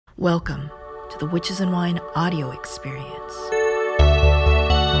Welcome to the Witches and Wine audio experience.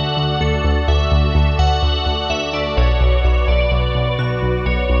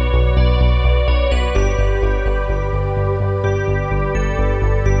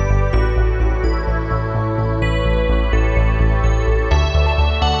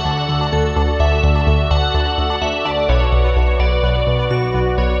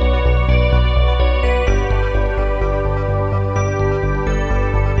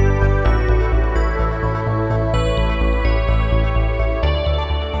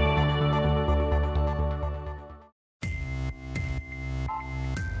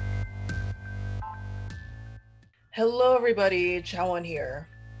 Hello everybody, Chawan here,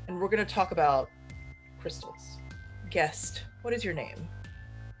 and we're going to talk about crystals. Guest, what is your name?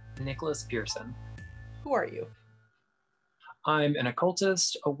 Nicholas Pearson. Who are you? I'm an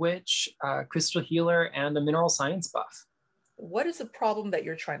occultist, a witch, a crystal healer, and a mineral science buff. What is the problem that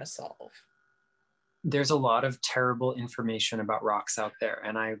you're trying to solve? There's a lot of terrible information about rocks out there,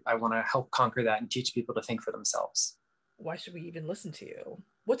 and I want to help conquer that and teach people to think for themselves. Why should we even listen to you?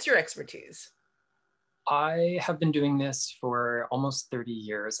 What's your expertise? I have been doing this for almost 30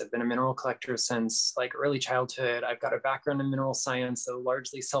 years. I've been a mineral collector since early childhood. I've got a background in mineral science, so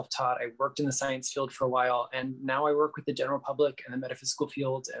largely self-taught. I worked in the science field for a while, and now I work with the general public and the metaphysical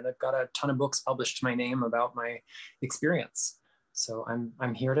field, and I've got a ton of books published to my name about my experience. So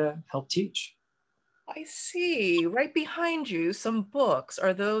I'm here to help teach. I see. Right behind you, some books.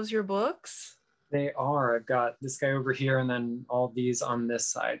 Are those your books? They are. I've got this guy over here and then all these on this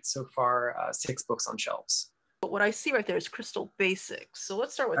side. So far, 6 books on shelves. But what I see right there is Crystal Basics. So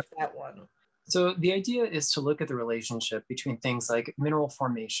let's start with that one. So the idea is to look at the relationship between things like mineral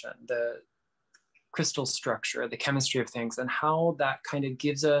formation, the crystal structure, the chemistry of things, and how that kind of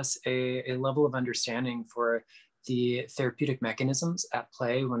gives us a level of understanding for the therapeutic mechanisms at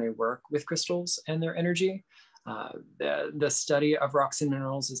play when we work with crystals and their energy. The study of rocks and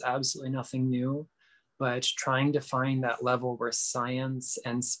minerals is absolutely nothing new, but trying to find that level where science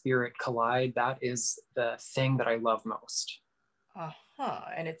and spirit collide, that is the thing that I love most.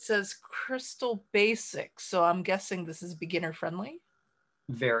 And it says Crystal Basics, so I'm guessing this is beginner friendly?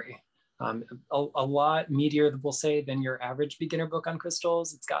 Very. A lot meatier, we'll say, than your average beginner book on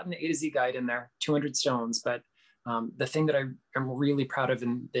crystals. It's got an A to Z guide in there, 200 stones, but the thing that I am really proud of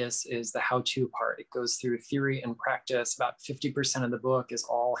in this is the how-to part. It goes through theory and practice. About 50% of the book is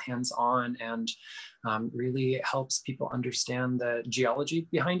all hands-on and really helps people understand the geology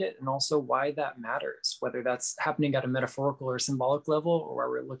behind it and also why that matters, whether that's happening at a metaphorical or symbolic level, or where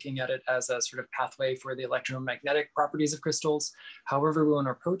we're looking at it as a sort of pathway for the electromagnetic properties of crystals. However we want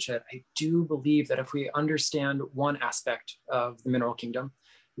to approach it, I do believe that if we understand one aspect of the mineral kingdom,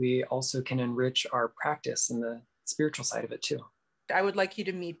 we also can enrich our practice in the spiritual side of it too. I would like you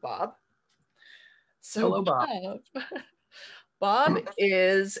to meet Bob. So hello, Bob. Bob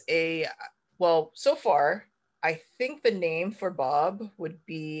is so far, I think the name for Bob would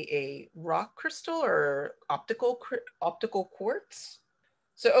be a rock crystal or optical quartz.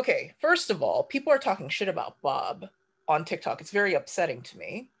 So, okay, first of all, people are talking shit about Bob on TikTok. It's very upsetting to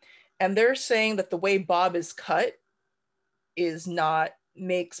me. And they're saying that the way Bob is cut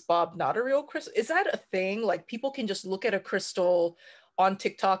makes Bob not a real crystal. Is that a thing? Like, people can just look at a crystal on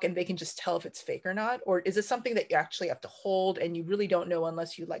TikTok and they can just tell if it's fake or not? Or is it something that you actually have to hold and you really don't know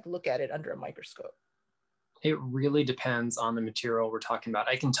unless you look at it under a microscope? It really depends on the material we're talking about.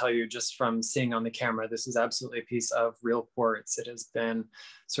 I can tell you just from seeing on the camera, this is absolutely a piece of real quartz. It has been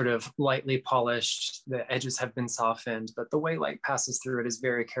sort of lightly polished. The edges have been softened, but the way light passes through it is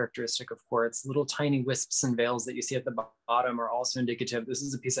very characteristic of quartz. Little tiny wisps and veils that you see at the bottom are also indicative. This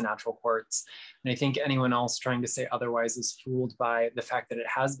is a piece of natural quartz. And I think anyone else trying to say otherwise is fooled by the fact that it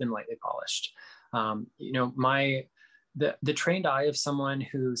has been lightly polished. The trained eye of someone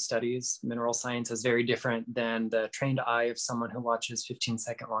who studies mineral science is very different than the trained eye of someone who watches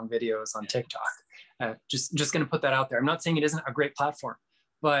 15-second long videos on TikTok. Just going to put that out there. I'm not saying it isn't a great platform,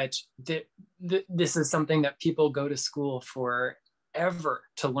 but this is something that people go to school forever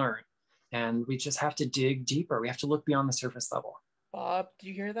to learn. And we just have to dig deeper. We have to look beyond the surface level. Bob, do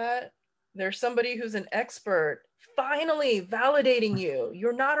you hear that? There's somebody who's an expert finally validating you.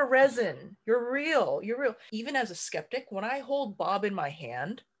 You're not a resin. You're real. You're real. Even as a skeptic, when I hold Bob in my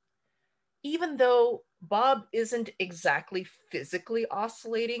hand, even though Bob isn't exactly physically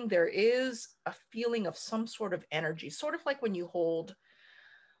oscillating, there is a feeling of some sort of energy, sort of like when you hold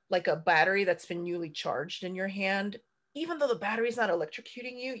like a battery that's been newly charged in your hand. Even though the battery's not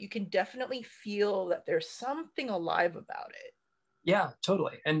electrocuting you, you can definitely feel that there's something alive about it. Yeah,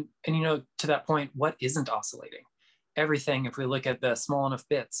 totally. And to that point, what isn't oscillating? everything, if we look at the small enough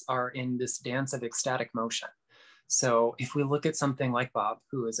bits, are in this dance of ecstatic motion. So if we look at something like Bob,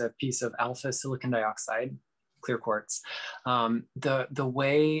 who is a piece of alpha silicon dioxide, clear quartz, the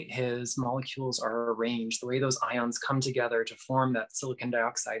way his molecules are arranged, the way those ions come together to form that silicon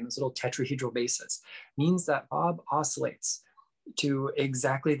dioxide and those little tetrahedral bases, means that Bob oscillates to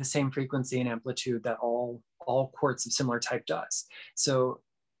exactly the same frequency and amplitude that all quartz of similar type does. So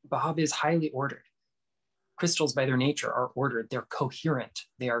Bob is highly ordered. Crystals by their nature are ordered, they're coherent,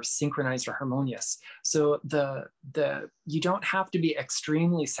 they are synchronized or harmonious. So you don't have to be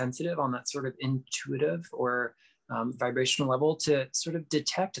extremely sensitive on that sort of intuitive or vibrational level to sort of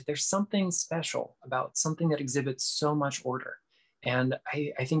detect that there's something special about something that exhibits so much order. And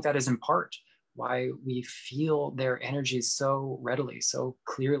I think that is in part why we feel their energies so readily, so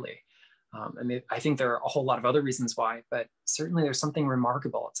clearly. I mean, I think there are a whole lot of other reasons why, but certainly there's something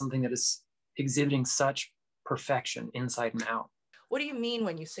remarkable. It's something that is exhibiting such perfection inside and out. What do you mean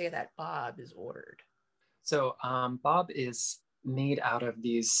when you say that Bob is ordered? So Bob is made out of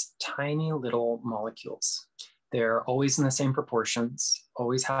these tiny little molecules. They're always in the same proportions,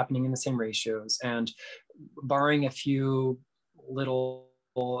 always happening in the same ratios, and barring a few little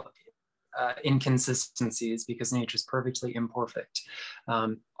inconsistencies, because nature is perfectly imperfect,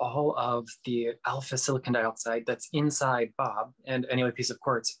 all of the alpha silicon dioxide that's inside Bob and any other piece of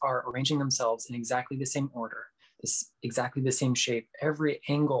quartz are arranging themselves in exactly the same order, exactly the same shape. Every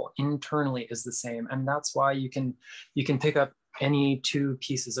angle internally is the same, and that's why you can pick up any two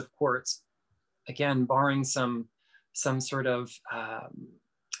pieces of quartz, again, barring some sort of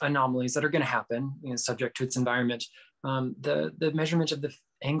anomalies that are going to happen, subject to its environment. The measurement of the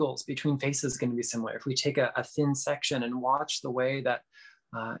angles between faces is going to be similar. If we take a thin section and watch the way that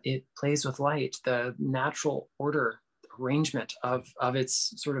it plays with light, the natural order arrangement of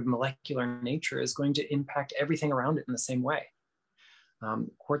its sort of molecular nature is going to impact everything around it in the same way.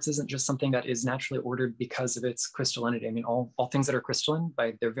 Quartz isn't just something that is naturally ordered because of its crystallinity. I mean, all things that are crystalline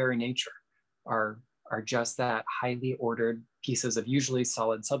by their very nature are just that, highly ordered pieces of usually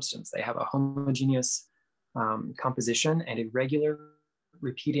solid substance. They have a homogeneous composition and a regular,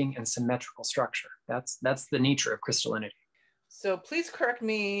 repeating, and symmetrical structure. That's the nature of crystallinity. So please correct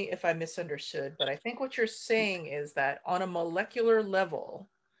me if I misunderstood, but I think what you're saying is that on a molecular level,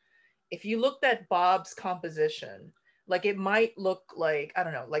 if you looked at Bob's composition, like it might look like, I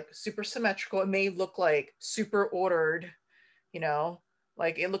don't know, like super symmetrical. It may look like super ordered,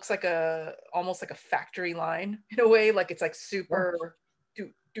 like it looks like almost like a factory line in a way, like it's like super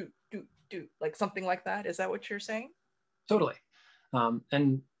do, like something like that. Is that what you're saying? Totally.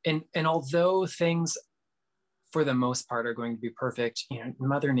 And although things for the most part are going to be perfect,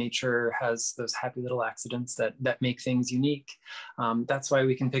 Mother Nature has those happy little accidents that make things unique. That's why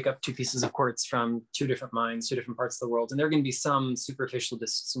we can pick up two pieces of quartz from two different mines, two different parts of the world, and there are going to be some superficial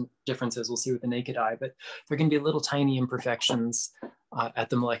differences we'll see with the naked eye, but there can be little tiny imperfections at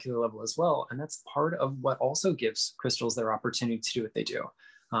the molecular level as well, and that's part of what also gives crystals their opportunity to do what they do.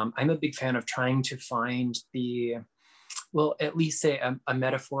 I'm a big fan of trying to find at least say a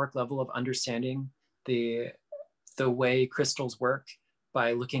metaphoric level of understanding the way crystals work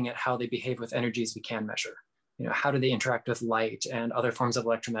by looking at how they behave with energies we can measure. How do they interact with light and other forms of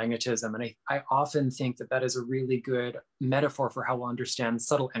electromagnetism? And I often think that is a really good metaphor for how we'll understand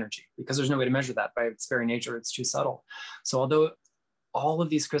subtle energy, because there's no way to measure that by its very nature. It's too subtle. So although all of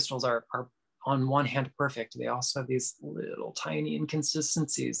these crystals are on one hand perfect, they also have these little tiny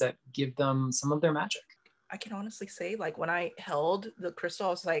inconsistencies that give them some of their magic. I can honestly say, like, when I held the crystal,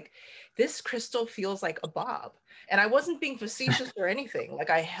 I was like, this crystal feels like a Bob. And I wasn't being facetious or anything. Like,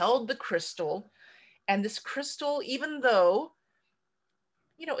 I held the crystal, and this crystal, even though,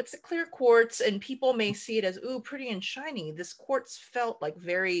 it's a clear quartz and people may see it as, ooh, pretty and shiny, this quartz felt like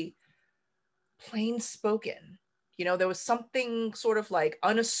very plain spoken. There was something sort of like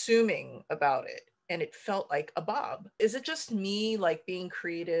unassuming about it. And it felt like a Bob. Is it just me like being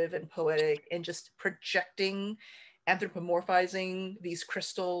creative and poetic and just projecting, anthropomorphizing these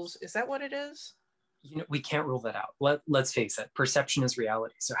crystals? Is that what it is? We can't rule that out. Let's face it, perception is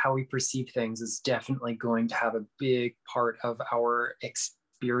reality. So how we perceive things is definitely going to have a big part of our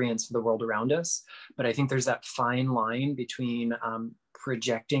experience of the world around us. But I think there's that fine line between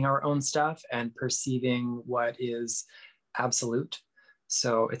projecting our own stuff and perceiving what is absolute.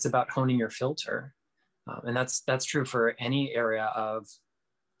 So it's about honing your filter. And that's true for any area of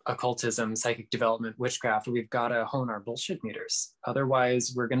occultism, psychic development, witchcraft. We've got to hone our bullshit meters.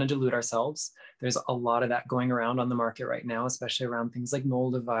 Otherwise, we're going to delude ourselves. There's a lot of that going around on the market right now, especially around things like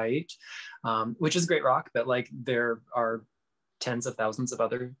moldavite, which is great rock, but like there are tens of thousands of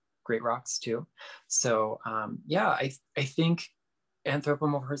other great rocks too. So yeah, I think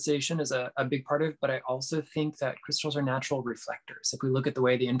anthropomorphization is a big part of it, but I also think that crystals are natural reflectors. If we look at the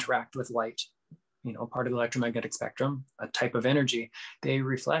way they interact with light, part of the electromagnetic spectrum, a type of energy, they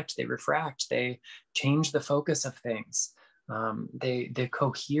reflect, they refract, they change the focus of things. They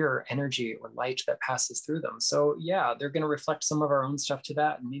cohere energy or light that passes through them. So yeah, they're going to reflect some of our own stuff to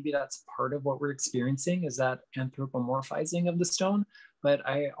that. And maybe that's part of what we're experiencing, is that anthropomorphizing of the stone. But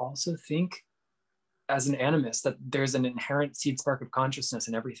I also think, as an animist, that there's an inherent seed spark of consciousness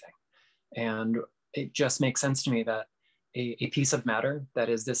in everything. And it just makes sense to me that a piece of matter that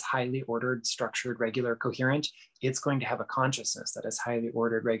is this highly ordered, structured, regular, coherent, it's going to have a consciousness that is highly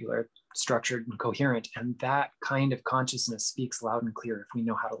ordered, regular, structured, and coherent. And that kind of consciousness speaks loud and clear if we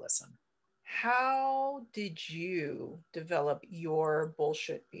know how to listen. How did you develop your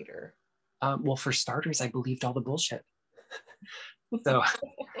bullshit meter? Well, for starters, I believed all the bullshit. So,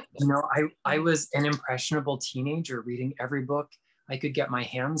 I was an impressionable teenager reading every book I could get my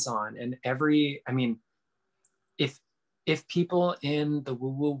hands on. And if people in the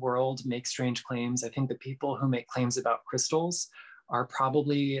woo-woo world make strange claims, I think the people who make claims about crystals are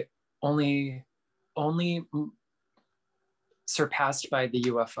probably only surpassed by the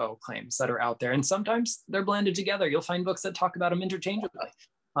UFO claims that are out there. And sometimes they're blended together. You'll find books that talk about them interchangeably.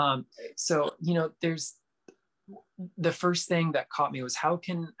 So, there's the first thing that caught me was how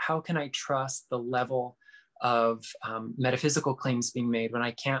can I trust the level of metaphysical claims being made when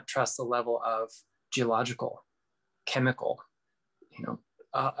I can't trust the level of geological, chemical,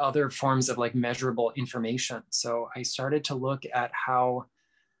 other forms of like measurable information. So I started to look at how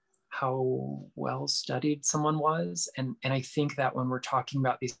well studied someone was. And I think that when we're talking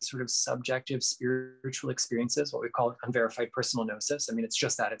about these sort of subjective spiritual experiences, what we call unverified personal gnosis, it's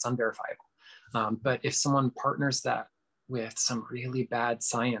just that, it's unverifiable. But if someone partners that with some really bad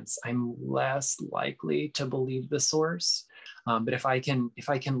science, I'm less likely to believe the source. But if I can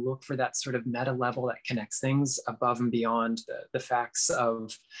look for that sort of meta level that connects things above and beyond the facts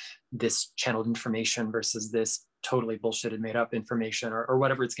of this channeled information versus this totally bullshitted made up information or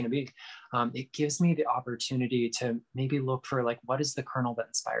whatever it's going to be, it gives me the opportunity to maybe look for like, what is the kernel that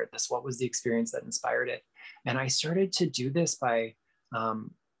inspired this? What was the experience that inspired it? And I started to do this by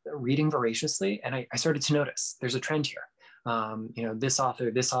reading voraciously, and I started to notice there's a trend here. This author,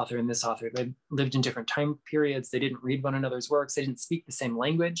 and this author, they lived in different time periods. They didn't read one another's works. They didn't speak the same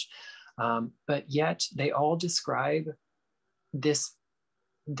language, but yet they all describe this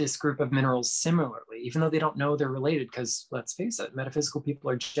group of minerals similarly, even though they don't know they're related. Because let's face it, metaphysical people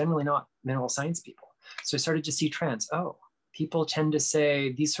are generally not mineral science people. So I started to see trends. Oh, people tend to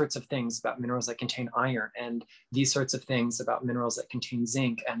say these sorts of things about minerals that contain iron, and these sorts of things about minerals that contain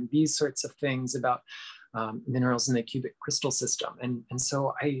zinc, and these sorts of things about minerals in the cubic crystal system. And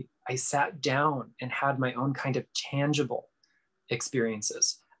so I sat down and had my own kind of tangible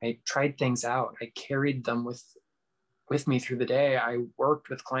experiences. I tried things out. I carried them with me through the day. I worked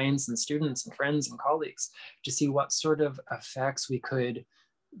with clients and students and friends and colleagues to see what sort of effects we could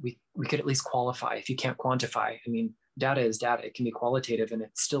at least qualify. If you can't quantify, data is data. It can be qualitative, and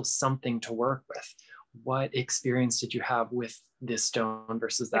it's still something to work with. What experience did you have with this stone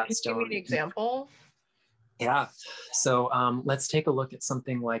versus that stone? Can you give me an example? Yeah. So let's take a look at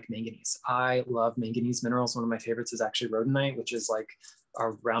something like manganese. I love manganese minerals. One of my favorites is actually rhodonite, which is like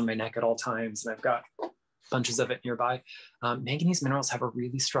around my neck at all times. And I've got bunches of it nearby. Manganese minerals have a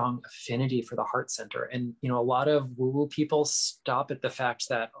really strong affinity for the heart center. And, a lot of woo-woo people stop at the fact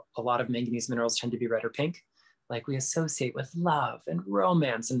that a lot of manganese minerals tend to be red or pink, like we associate with love and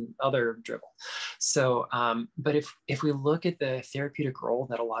romance and other dribble. So, but if we look at the therapeutic role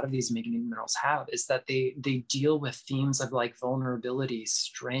that a lot of these manganese minerals have, is that they deal with themes of like vulnerability,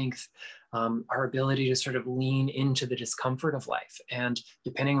 strength, our ability to sort of lean into the discomfort of life. And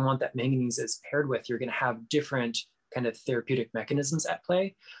depending on what that manganese is paired with, you're going to have different kind of therapeutic mechanisms at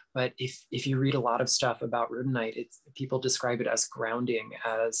play. But if you read a lot of stuff about rhodonite, people describe it as grounding,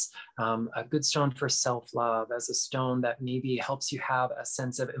 as a good stone for self-love, as a stone that maybe helps you have a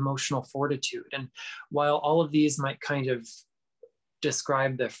sense of emotional fortitude. And while all of these might kind of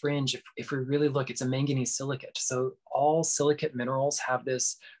describe the fringe, if we really look, it's a manganese silicate. So all silicate minerals have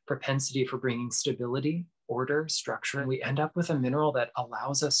this propensity for bringing stability, order, structure. And we end up with a mineral that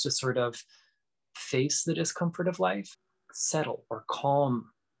allows us to sort of face the discomfort of life, settle or calm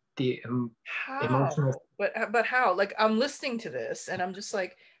the emotional. But how? Like, I'm listening to this and I'm just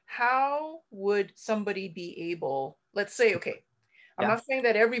like, how would somebody be able, let's say, okay, I'm not saying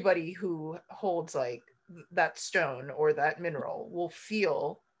that everybody who holds like that stone or that mineral will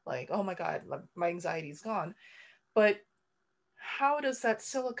feel like, oh my God, my anxiety's gone. But how does that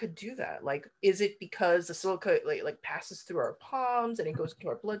silica do that? Like, is it because the silica like passes through our palms and it goes into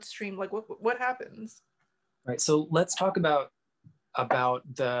our bloodstream? Like, what happens? Right. So let's talk about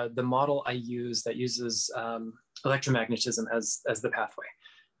the model I use that uses electromagnetism as the pathway.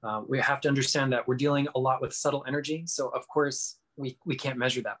 We have to understand that we're dealing a lot with subtle energy. So of course, we can't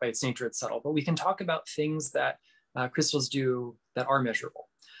measure that by its nature, it's subtle, but we can talk about things that crystals do that are measurable.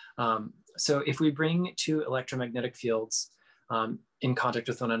 So if we bring two electromagnetic fields in contact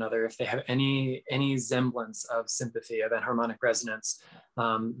with one another, if they have any semblance of sympathy, of enharmonic resonance,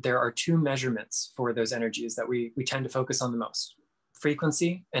 there are two measurements for those energies that we tend to focus on the most: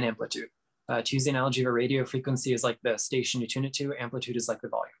 frequency and amplitude. To use the analogy of a radio, frequency is like the station you tune it to, amplitude is like the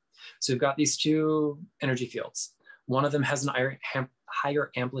volume. So we've got these two energy fields. One of them has an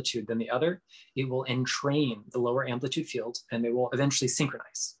higher amplitude than the other. It will entrain the lower amplitude field and they will eventually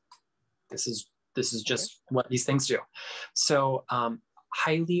synchronize. This is just what these things do. So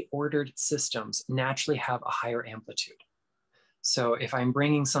highly ordered systems naturally have a higher amplitude. So if I'm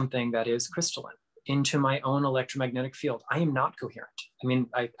bringing something that is crystalline into my own electromagnetic field, I am not coherent. I mean,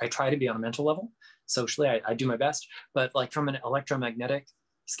 I try to be on a mental level. Socially, I do my best, but like from an electromagnetic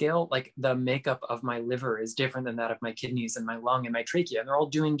scale, like the makeup of my liver is different than that of my kidneys and my lung and my trachea, and they're all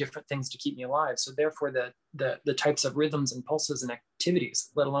doing different things to keep me alive. So therefore, the types of rhythms and pulses and activities,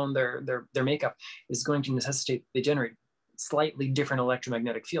 let alone their makeup, is going to necessitate they generate slightly different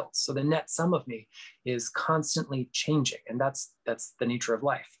electromagnetic fields. So the net sum of me is constantly changing, and that's the nature of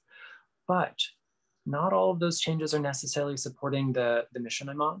life. But not all of those changes are necessarily supporting the mission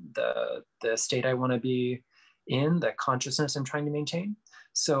I'm on, the state I want to be in, the consciousness I'm trying to maintain.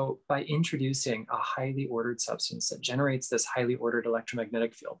 So by introducing a highly ordered substance that generates this highly ordered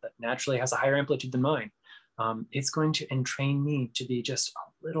electromagnetic field that naturally has a higher amplitude than mine, it's going to entrain me to be just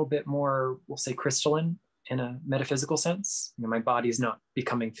a little bit more, we'll say, crystalline in a metaphysical sense. You know, my body's not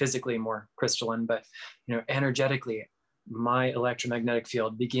becoming physically more crystalline, but energetically, my electromagnetic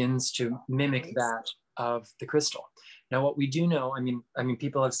field begins to mimic that of the crystal. Now, what we do know, I mean,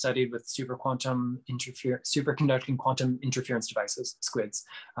 people have studied with superconducting quantum interference devices, SQUIDs.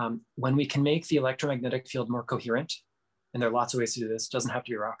 When we can make the electromagnetic field more coherent, and there are lots of ways to do this, it doesn't have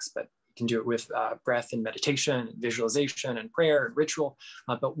to be rocks, but you can do it with breath and meditation, and visualization and prayer and ritual.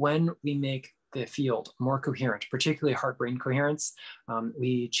 But when we make the field more coherent, particularly heart-brain coherence,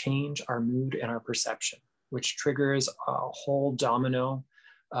 we change our mood and our perception, which triggers a whole domino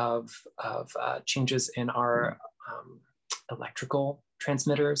of changes in our electrical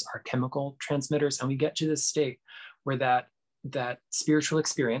transmitters, our chemical transmitters, and we get to this state where that spiritual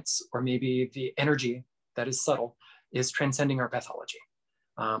experience, or maybe the energy that is subtle, is transcending our pathology.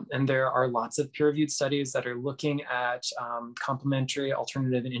 And there are lots of peer-reviewed studies that are looking at complementary,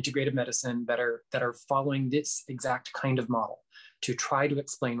 alternative, and integrative medicine that are following this exact kind of model to try to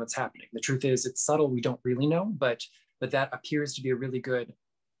explain what's happening. The truth is, it's subtle, we don't really know, but that appears to be a really good,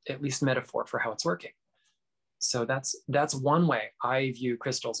 at least, metaphor for how it's working. So that's one way I view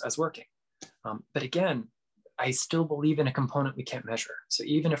crystals as working. But again, I still believe in a component we can't measure. So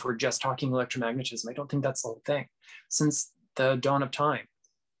even if we're just talking electromagnetism, I don't think that's the whole thing. Since the dawn of time,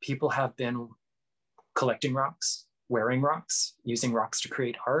 people have been collecting rocks, wearing rocks, using rocks to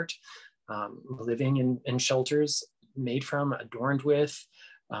create art, living in shelters made from, adorned with,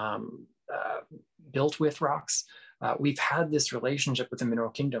 built with rocks. We've had this relationship with the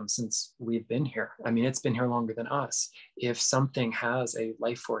mineral kingdom since we've been here. I mean, it's been here longer than us. If something has a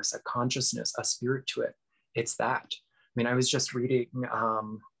life force, a consciousness, a spirit to it, it's that. I mean, I was just reading,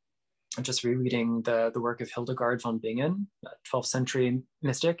 rereading the work of Hildegard von Bingen, a 12th century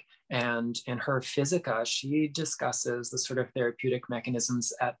mystic, and in her Physica, she discusses the sort of therapeutic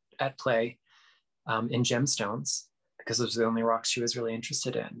mechanisms at play in gemstones, because those are the only rocks she was really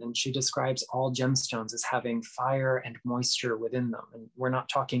interested in. And she describes all gemstones as having fire and moisture within them. And we're not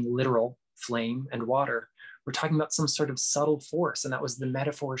talking literal flame and water. We're talking about some sort of subtle force. And that was the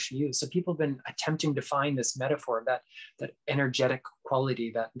metaphor she used. So people have been attempting to find this metaphor, that energetic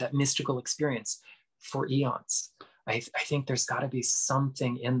quality, that mystical experience for eons. I think there's got to be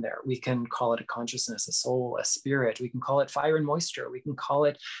something in there. We can call it a consciousness, a soul, a spirit. We can call it fire and moisture. We can call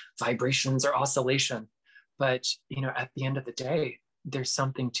it vibrations or oscillation. But at the end of the day, there's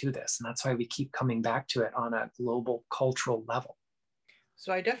something to this. And that's why we keep coming back to it on a global cultural level.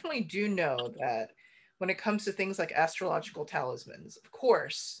 So I definitely do know that when it comes to things like astrological talismans, of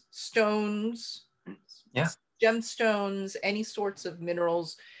course, stones, gemstones, any sorts of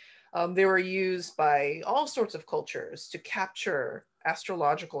minerals, they were used by all sorts of cultures to capture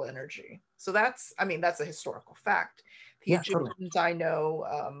astrological energy. So that's a historical fact. The Egyptians, totally. I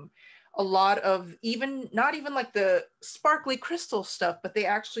know, a lot of not even like the sparkly crystal stuff, but they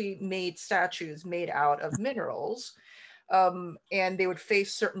actually made statues made out of minerals. And they would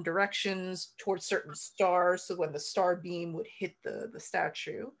face certain directions towards certain stars. So when the star beam would hit the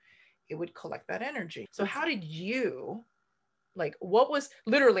statue, it would collect that energy. So how did you, like, what was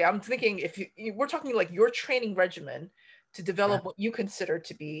literally, I'm thinking if we're talking like your training regimen to develop what you consider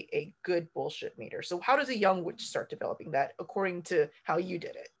to be a good bullshit meter. So how does a young witch start developing that according to how you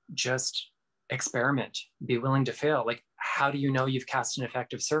did it? Just experiment, be willing to fail. Like, how do you know you've cast an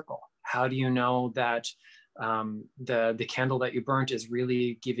effective circle? How do you know that the candle that you burnt is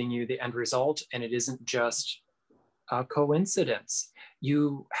really giving you the end result and it isn't just a coincidence?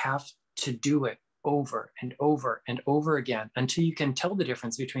 You have to do it over and over and over again until you can tell the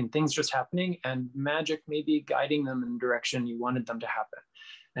difference between things just happening and magic maybe guiding them in the direction you wanted them to happen.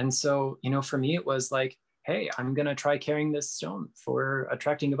 And so, for me, it was like, hey, I'm going to try carrying this stone for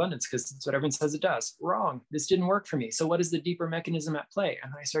attracting abundance because that's what everyone says it does. Wrong. This didn't work for me. So what is the deeper mechanism at play?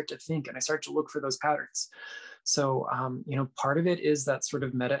 And I start to think and I start to look for those patterns. So, part of it is that sort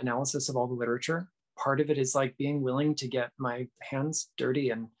of meta-analysis of all the literature. Part of it is like being willing to get my hands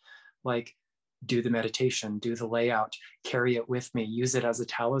dirty and like do the meditation, do the layout, carry it with me, use it as a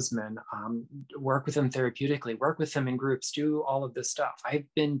talisman, work with them therapeutically, work with them in groups, do all of this stuff. I've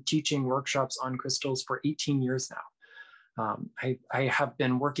been teaching workshops on crystals for 18 years now. I have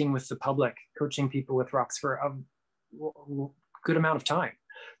been working with the public, coaching people with rocks for a good amount of time.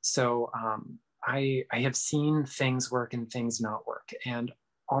 So I have seen things work and things not work. And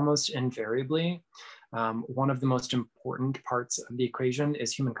almost invariably, one of the most important parts of the equation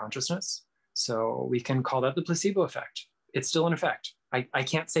is human consciousness. So we can call that the placebo effect. It's still an effect. I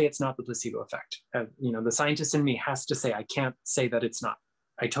can't say it's not the placebo effect. The scientist in me has to say, I can't say that it's not.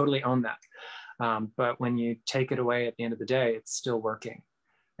 I totally own that. But when you take it away at the end of the day, it's still working.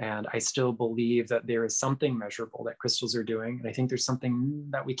 And I still believe that there is something measurable that crystals are doing. And I think there's something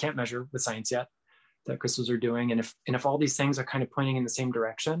that we can't measure with science yet that crystals are doing. And if all these things are kind of pointing in the same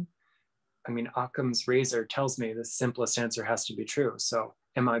direction, I mean, Occam's razor tells me the simplest answer has to be true. So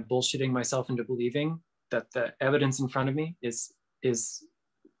am I bullshitting myself into believing that the evidence in front of me is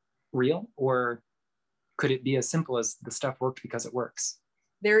real? Or could it be as simple as the stuff worked because it works?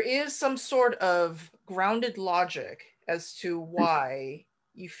 There is some sort of grounded logic as to why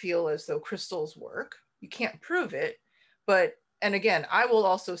you feel as though crystals work. You can't prove it, but, and again, I will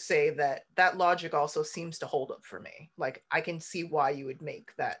also say that that logic also seems to hold up for me. Like, I can see why you would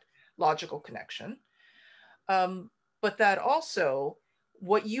make that logical connection. But that also,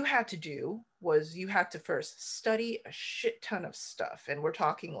 what you had to do was you had to first study a shit ton of stuff. And we're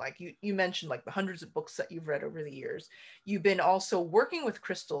talking like, you mentioned like the hundreds of books that you've read over the years. You've been also working with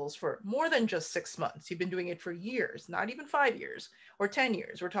crystals for more than just 6 months. You've been doing it for years, not even 5 years or 10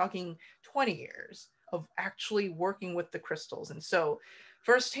 years. We're talking 20 years of actually working with the crystals. And so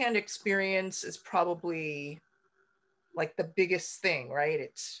firsthand experience is probably like the biggest thing, right?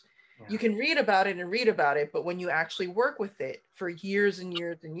 It's, you can read about it, but when you actually work with it for years and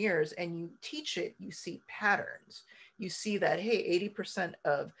years and years and you teach it, you see patterns. You see that, hey, 80%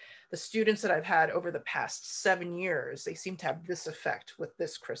 of the students that I've had over the past 7 years, they seem to have this effect with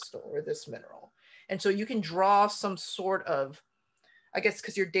this crystal or this mineral. And so you can draw some sort of, I guess,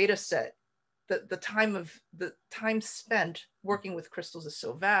 because your data set, the time spent working with crystals is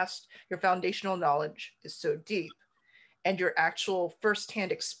so vast, your foundational knowledge is so deep, and your actual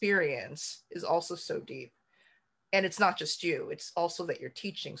firsthand experience is also so deep. And it's not just you, it's also that you're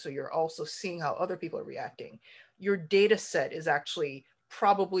teaching. So you're also seeing how other people are reacting. Your data set is actually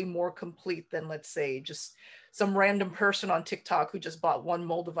probably more complete than, let's say, just some random person on TikTok who just bought one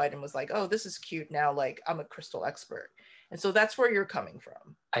moldavite and was like, oh, this is cute. Now, like, I'm a crystal expert. And so that's where you're coming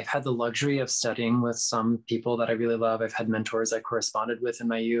from. I've had the luxury of studying with some people that I really love. I've had mentors I corresponded with in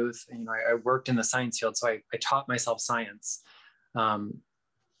my youth. I worked in the science field, so I taught myself science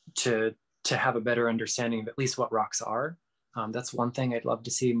to have a better understanding of at least what rocks are. That's one thing I'd love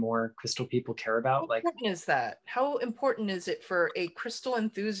to see more crystal people care about. How important is that? How important is it for a crystal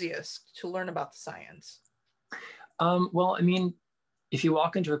enthusiast to learn about the science? Well, I mean, if you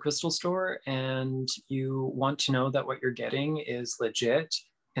walk into a crystal store and you want to know that what you're getting is legit,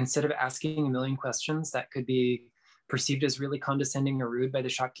 instead of asking a million questions that could be perceived as really condescending or rude by the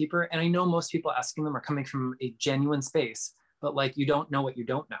shopkeeper, and I know most people asking them are coming from a genuine space, but like, you don't know what you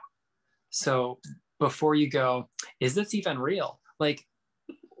don't know. So before you go, is this even real? Like,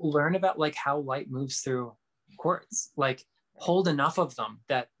 learn about like how light moves through quartz. Like, hold enough of them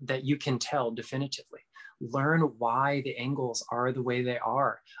that you can tell definitively. learn why the angles are the way they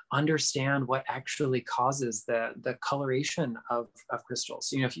are, understand what actually causes the coloration of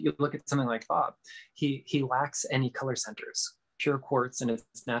crystals. You know, if you look at something like Bob, he lacks any color centers. Pure quartz in its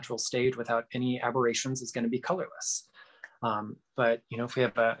natural state without any aberrations is going to be colorless. But you know, if we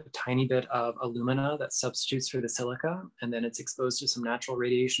have a tiny bit of alumina that substitutes for the silica, and then it's exposed to some natural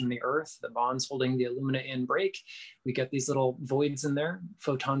radiation in the earth, the bonds holding the alumina in break, we get these little voids in there,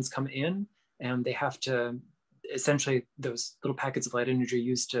 photons come in, and they have to, essentially those little packets of light energy are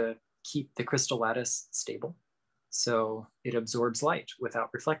used to keep the crystal lattice stable. So it absorbs light without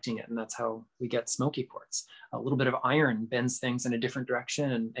reflecting it. And that's how we get smoky quartz. A little bit of iron bends things in a different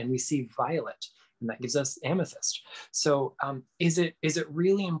direction, and we see violet, and that gives us amethyst. So is it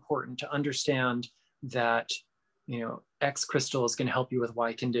really important to understand that, you know, X crystal is going to help you with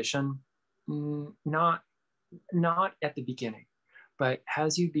Y condition? Not at the beginning, but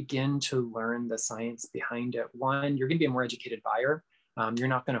as you begin to learn the science behind it, one, you're going to be a more educated buyer. You're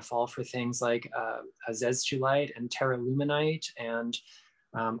not going to fall for things like azeztulite and terraluminite and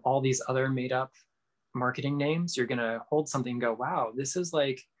all these other made up marketing names. You're going to hold something and go, wow, this is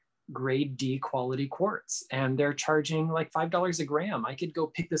like grade D quality quartz, and they're charging like $5 a gram. I could go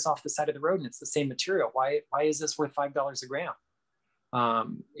pick this off the side of the road and it's the same material. Why is this worth $5 a gram?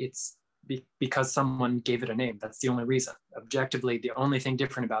 It's because someone gave it a name. That's the only reason. Objectively, the only thing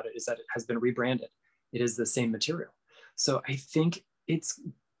different about it is that it has been rebranded. It is the same material. So I think it's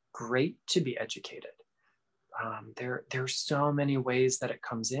great to be educated. There's so many ways that it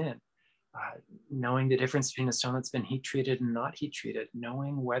comes in. Knowing the difference between a stone that's been heat treated and not heat treated,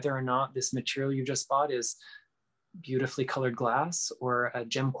 knowing whether or not this material you just bought is beautifully colored glass or a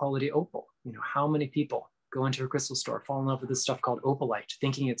gem quality opal. You know, how many people go into a crystal store, fall in love with this stuff called opalite,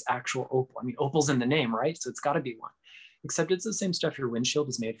 thinking it's actual opal. I mean, opal's in the name, right? So it's got to be one, except it's the same stuff your windshield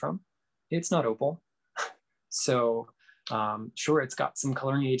is made from. It's not opal. So sure, it's got some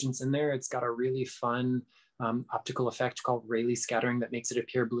coloring agents in there. It's got a really fun optical effect called Rayleigh scattering that makes it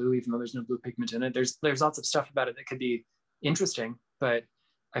appear blue, even though there's no blue pigment in it. There's lots of stuff about it that could be interesting, but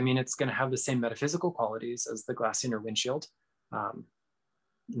I mean, it's going to have the same metaphysical qualities as the glass in your windshield,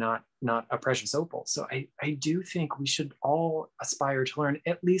 not a precious opal. So I do think we should all aspire to learn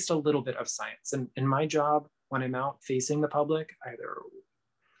at least a little bit of science. And in my job, when I'm out facing the public, either,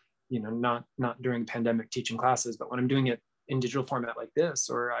 you know, not during the pandemic teaching classes, but when I'm doing it in digital format like this,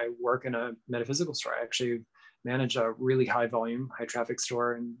 or I work in a metaphysical store. I actually manage a really high volume, high traffic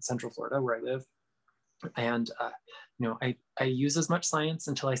store in Central Florida where I live. And, you know, I use as much science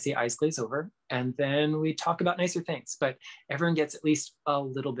until I see eyes glaze over, and then we talk about nicer things, but everyone gets at least a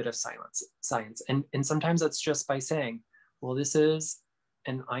little bit of science. And sometimes that's just by saying, well, this is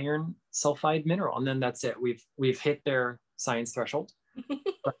an iron sulfide mineral. And then that's it. We've hit their science threshold.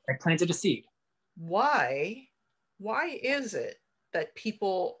 But I planted a seed. Why is it that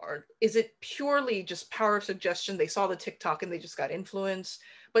people are, is it purely just power of suggestion? They saw the TikTok and they just got influenced,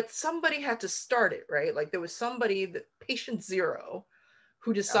 but somebody had to start it, right? Like there was somebody, that patient zero,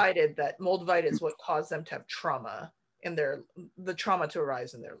 who decided that moldavite is what caused them to have trauma in the trauma to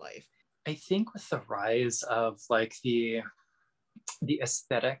arise in their life. I think with the rise of like the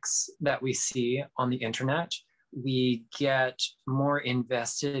aesthetics that we see on the internet, we get more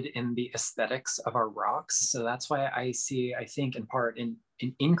invested in the aesthetics of our rocks. So that's why I see, I think in part, an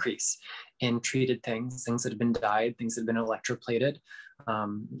increase in treated things that have been dyed, things that have been electroplated.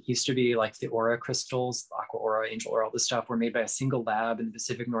 Used to be like the aura crystals, aqua aura, angel aura, all this stuff were made by a single lab in the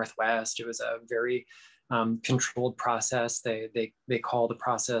Pacific Northwest. It was a very controlled process. They call the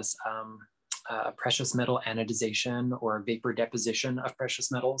process precious metal anodization or vapor deposition of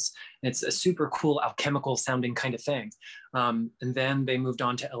precious metals. It's a super cool alchemical sounding kind of thing. And then they moved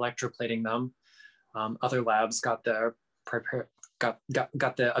on to electroplating them. Other labs got the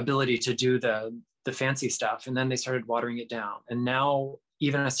ability to do the fancy stuff, and then they started watering it down. And now,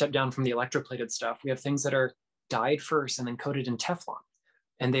 even a step down from the electroplated stuff, we have things that are dyed first and then coated in Teflon.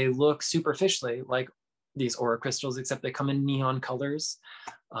 And they look superficially like these aura crystals, except they come in neon colors.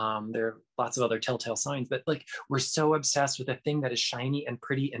 There are lots of other telltale signs, but like we're so obsessed with a thing that is shiny and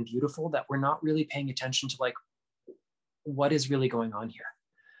pretty and beautiful that we're not really paying attention to like what is really going on here.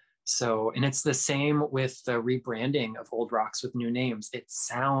 So, and it's the same with the rebranding of old rocks with new names. It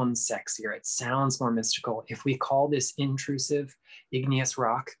sounds sexier. It sounds more mystical. If we call this intrusive igneous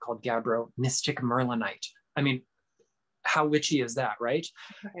rock called gabbro mystic merlinite, I mean, how witchy is that, right?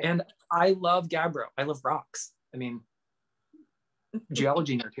 And I love gabbro. I love rocks. I mean,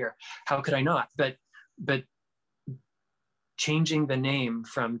 geology nerd here. How could I not? But changing the name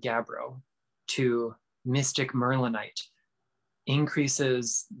from gabbro to mystic merlinite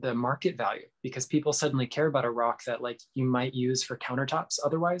increases the market value because people suddenly care about a rock that like you might use for countertops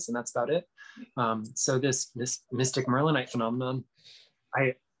otherwise, and that's about it. So this mystic merlinite phenomenon,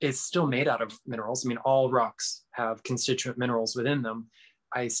 it's still made out of minerals. I mean, all rocks have constituent minerals within them.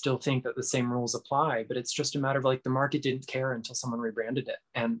 I still think that the same rules apply, but it's just a matter of like the market didn't care until someone rebranded it.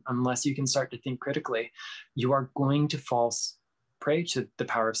 And unless you can start to think critically, you are going to fall prey to the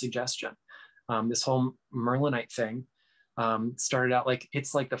power of suggestion. This whole merlinite thing started out like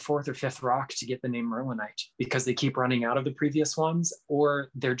it's like the fourth or fifth rock to get the name merlinite because they keep running out of the previous ones, or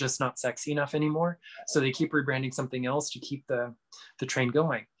they're just not sexy enough anymore. So they keep rebranding something else to keep the train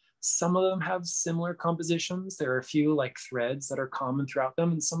going. Some of them have similar compositions. There are a few like threads that are common throughout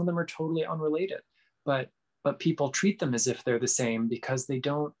them, and some of them are totally unrelated. But people treat them as if they're the same because they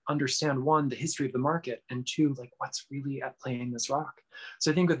don't understand, one, the history of the market, and two, like what's really at play in this rock.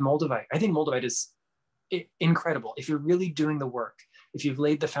 So I think with moldavite, I think moldavite is incredible. If you're really doing the work, if you've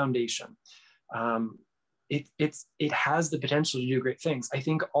laid the foundation, it has the potential to do great things. I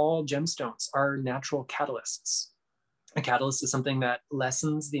think all gemstones are natural catalysts. A catalyst is something that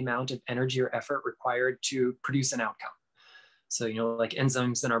lessens the amount of energy or effort required to produce an outcome. So, like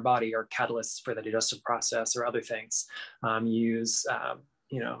enzymes in our body are catalysts for the digestive process or other things. Use,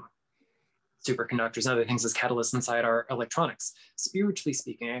 superconductors and other things as catalysts inside our electronics. Spiritually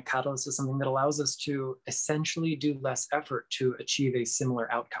speaking, a catalyst is something that allows us to essentially do less effort to achieve a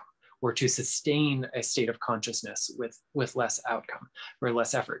similar outcome, or to sustain a state of consciousness with less outcome or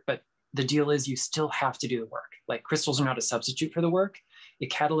less effort. But the deal is you still have to do the work. Like crystals are not a substitute for the work. A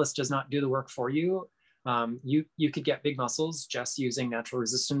catalyst does not do the work for you. You could get big muscles just using natural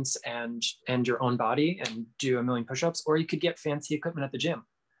resistance and your own body and do a million push-ups, or you could get fancy equipment at the gym.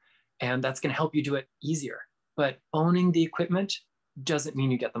 And that's going to help you do it easier. But owning the equipment doesn't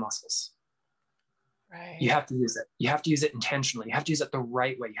mean you get the muscles. Right. You have to use it. You have to use it intentionally. You have to use it the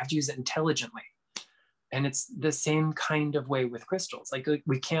right way. You have to use it intelligently. And it's the same kind of way with crystals. Like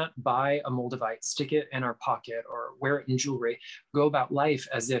we can't buy a moldavite, stick it in our pocket, or wear it in jewelry, go about life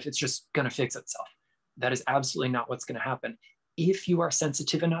as if it's just going to fix itself. That is absolutely not what's going to happen. If you are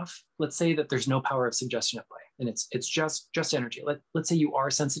sensitive enough, let's say that there's no power of suggestion at play, and it's just energy. Let's say you are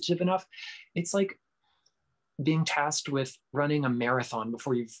sensitive enough. It's like being tasked with running a marathon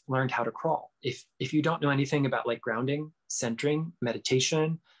before you've learned how to crawl. If you don't know anything about like grounding, centering,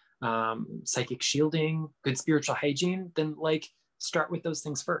 meditation, psychic shielding, good spiritual hygiene, then like start with those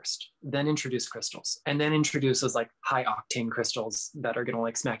things first, then introduce crystals, and then introduce those like high octane crystals that are going to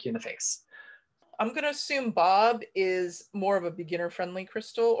like smack you in the face. I'm going to assume Bob is more of a beginner friendly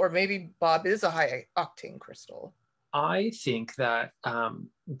crystal, or maybe Bob is a high octane crystal. I think that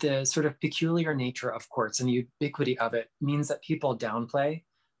the sort of peculiar nature of quartz and the ubiquity of it means that people downplay.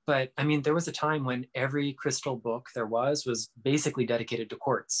 But I mean, there was a time when every crystal book there was basically dedicated to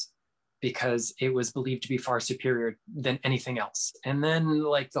quartz because it was believed to be far superior than anything else. And then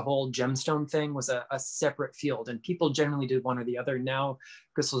like the whole gemstone thing was a separate field, and people generally did one or the other. Now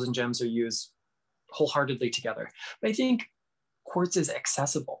crystals and gems are used wholeheartedly together. But I think quartz is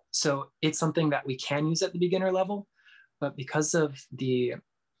accessible. So it's something that we can use at the beginner level, but because of the,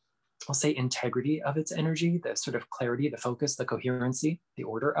 I'll say, integrity of its energy, the sort of clarity, the focus, the coherency, the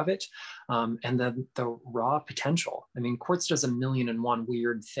order of it, and then the raw potential. I mean, quartz does 1,000,001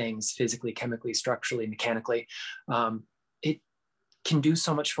 weird things physically, chemically, structurally, mechanically. It can do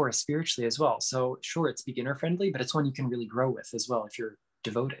so much for us spiritually as well. So sure, it's beginner friendly, but it's one you can really grow with as well if you're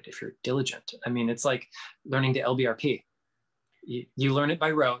devoted, if you're diligent. I mean, it's like learning the LBRP. You learn it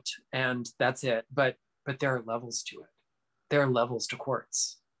by rote and that's it. But there are levels to it. There are levels to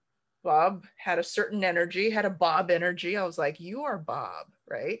quartz. Bob had a certain energy, had a Bob energy. I was like, you are Bob,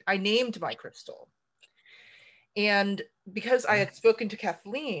 right? I named my crystal. And because I had spoken to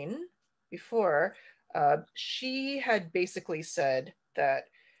Kathleen before, she had basically said that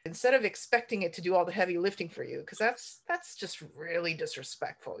instead of expecting it to do all the heavy lifting for you, because that's just really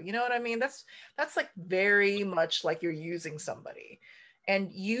disrespectful. You know what I mean? That's like very much like you're using somebody.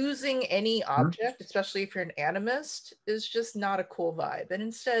 And using any object, especially if you're an animist, is just not a cool vibe. And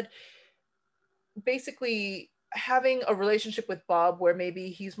instead, basically having a relationship with Bob where maybe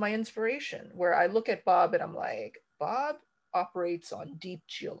he's my inspiration, where I look at Bob and I'm like, Bob operates on deep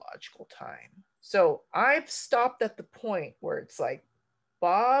geological time. So I've stopped at the point where it's like,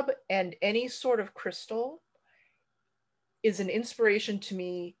 Bob and any sort of crystal is an inspiration to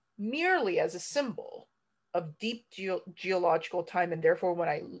me merely as a symbol of deep geological time. And therefore, when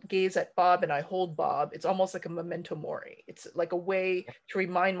I gaze at Bob and I hold Bob, it's almost like a memento mori. It's like a way to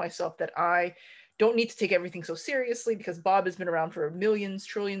remind myself that I don't need to take everything so seriously because Bob has been around for millions,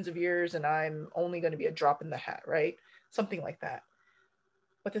 trillions of years, and I'm only going to be a drop in the hat, right? something like that.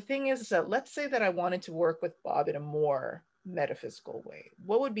 But the thing is that let's say that I wanted to work with Bob in a more metaphysical way.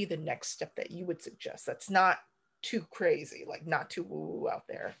 What would be the next step that you would suggest that's not too crazy, like not too woo-woo out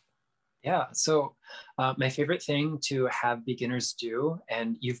there? Yeah. So my favorite thing to have beginners do,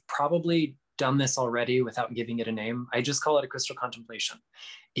 and you've probably done this already without giving it a name, I just call it a crystal contemplation.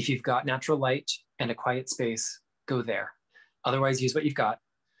 If you've got natural light and a quiet space, go there. Otherwise, use what you've got.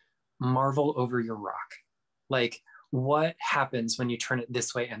 Marvel over your rock. Like, what happens when you turn it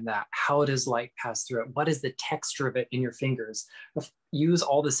this way and that? How does light pass through it? What is the texture of it in your fingers? Use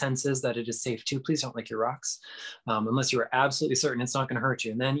all the senses that it is safe to. Please don't lick your rocks unless you are absolutely certain it's not going to hurt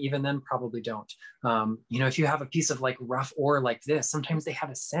you. And then, even then, probably don't. If you have a piece of like rough ore like this, sometimes they have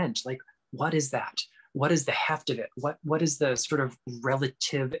a scent. Like, what is that? What is the heft of it? What is the sort of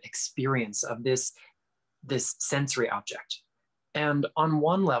relative experience of this sensory object? And on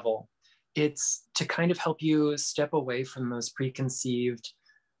one level, it's to kind of help you step away from those preconceived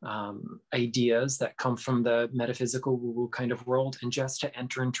ideas that come from the metaphysical woo-woo kind of world, and just to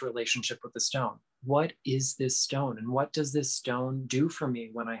enter into relationship with the stone. What is this stone? And what does this stone do for me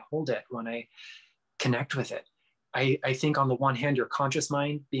when I hold it, when I connect with it? I think on the one hand, your conscious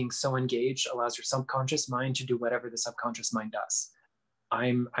mind being so engaged allows your subconscious mind to do whatever the subconscious mind does.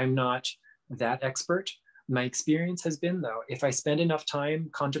 I'm not that expert. My experience has been, though, if I spend enough time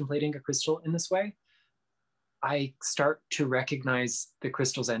contemplating a crystal in this way, I start to recognize the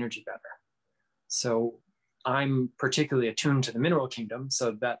crystal's energy better. So I'm particularly attuned to the mineral kingdom.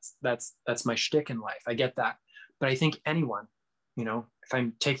 So that's my shtick in life. I get that. But I think anyone, if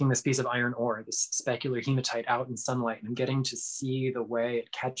I'm taking this piece of iron ore, this specular hematite out in sunlight, and I'm getting to see the way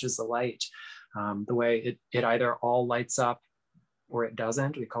it catches the light, the way it either all lights up or it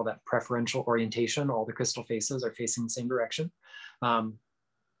doesn't. We call that preferential orientation. All the crystal faces are facing the same direction.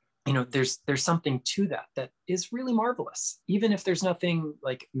 There's something to that is really marvelous, even if there's nothing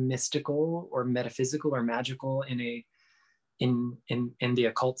like mystical or metaphysical or magical in the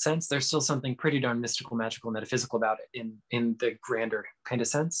occult sense. There's still something pretty darn mystical, magical, metaphysical about it in the grander kind of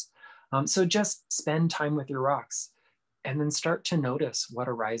sense. So just spend time with your rocks, and then start to notice what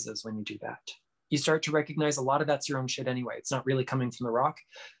arises when you do that. You start to recognize a lot of that's your own shit anyway. It's not really coming from the rock.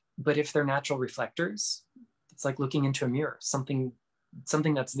 But if they're natural reflectors, it's like looking into a mirror. Something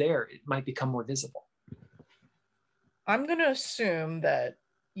that's there, it might become more visible. I'm going to assume that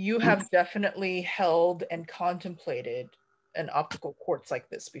you have definitely held and contemplated an optical quartz like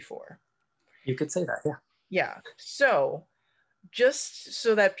this before. You could say that, yeah. Yeah. So just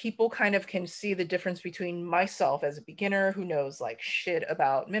so that people kind of can see the difference between myself as a beginner who knows like shit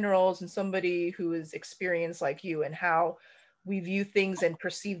about minerals and somebody who is experienced like you, and how we view things and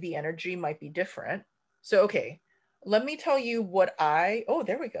perceive the energy might be different. So, okay, let me tell you what oh,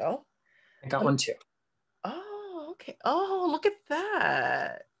 there we go. I got one too. Oh, okay. Oh, look at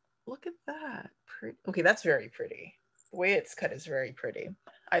that. Look at that. Pretty. Okay, that's very pretty. The way it's cut is very pretty.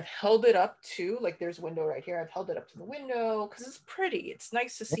 I've held it up to, like there's a window right here. I've held it up to the window because it's pretty. It's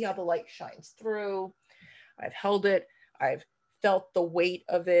nice to see how the light shines through. I've held it. I've felt the weight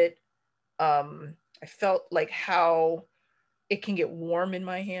of it. I felt like how it can get warm in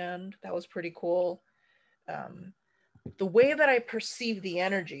my hand. That was pretty cool. The way that I perceive the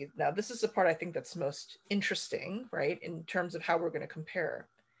energy, now this is the part I think that's most interesting, right? In terms of how we're going to compare.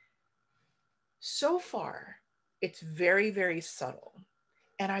 So far, it's very, very subtle.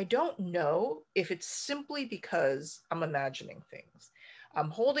 And I don't know if it's simply because I'm imagining things. I'm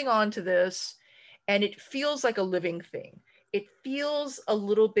holding on to this and it feels like a living thing. It feels a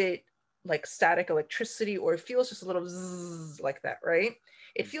little bit like static electricity, or it feels just a little zzz like that, right?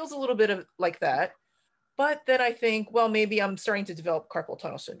 It feels a little bit of like that. But then I think, well, maybe I'm starting to develop carpal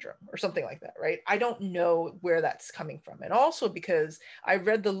tunnel syndrome or something like that, right? I don't know where that's coming from. And also because I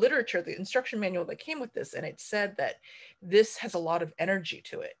read the literature, the instruction manual that came with this, and it said that this has a lot of energy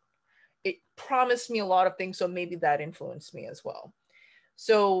to it. It promised me a lot of things, so maybe that influenced me as well.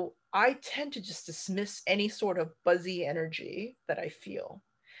 So I tend to just dismiss any sort of buzzy energy that I feel.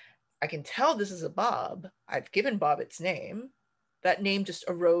 I can tell this is a Bob. I've given Bob its name. That name just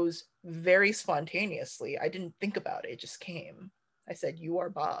arose very spontaneously. I didn't think about it. It just came. I said, "You are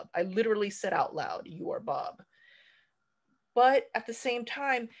Bob." I literally said out loud, "You are Bob." But at the same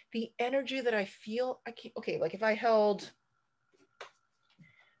time, the energy that I feel, I can't, okay, like if I held,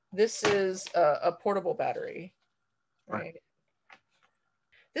 this is a portable battery, right?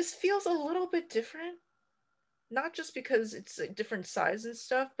 This feels a little bit different, not just because it's a different size and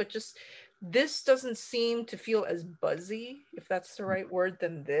stuff, but just this doesn't seem to feel as buzzy, if that's the right word,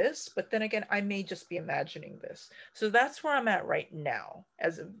 than this. But then again, I may just be imagining this. So that's where I'm at right now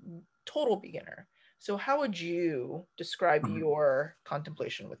as a total beginner. So how would you describe Mhm. your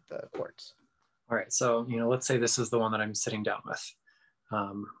contemplation with the quartz? All right, so let's say this is the one that I'm sitting down with.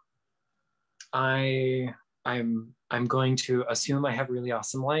 Um, I I'm going to assume I have really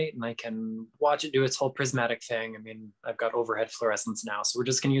awesome light and I can watch it do its whole prismatic thing. I mean, I've got overhead fluorescence now, so we're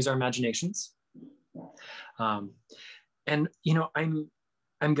just going to use our imaginations. Um, and I'm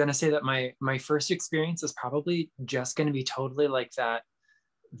going to say that my first experience is probably just going to be totally like that,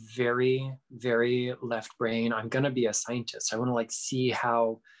 very very left brain. I'm going to be a scientist. I want to like see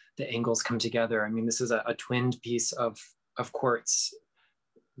how the angles come together. I mean, this is a twinned piece of quartz.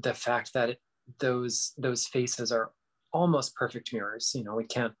 The fact that those faces are almost perfect mirrors.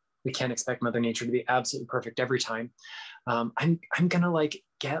 We can't expect Mother Nature to be absolutely perfect every time. I'm gonna like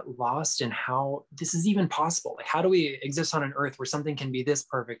get lost in how this is even possible. Like, how do we exist on an Earth where something can be this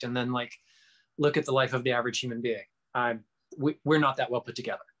perfect, and then like look at the life of the average human being? We're not that well put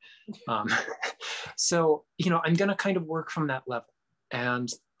together. Um, so I'm gonna kind of work from that level,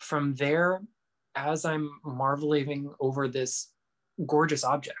 and from there, as I'm marveling over this gorgeous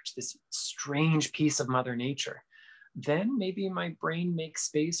object, this strange piece of Mother Nature, then maybe my brain makes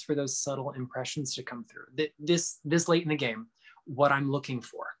space for those subtle impressions to come through. This late in the game, what I'm looking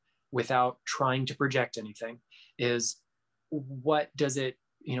for, without trying to project anything, is what does it,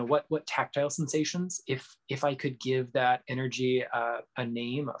 what tactile sensations, if I could give that energy a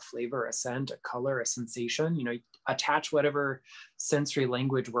name, a flavor, a scent, a color, a sensation, attach whatever sensory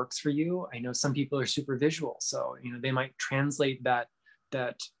language works for you. I know some people are super visual, so they might translate that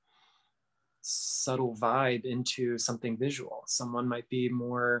subtle vibe into something visual. Someone might be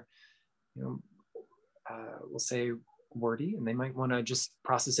more, we'll say, wordy, and they might want to just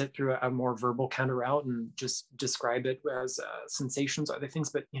process it through a more verbal kind of route and just describe it as sensations, other things.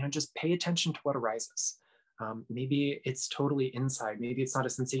 But just pay attention to what arises. Maybe it's totally inside. Maybe it's not a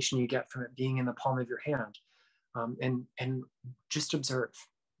sensation you get from it being in the palm of your hand. And just observe.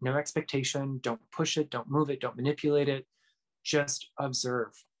 No expectation. Don't push it. Don't move it. Don't manipulate it. Just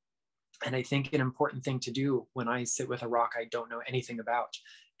observe. And I think an important thing to do when I sit with a rock I don't know anything about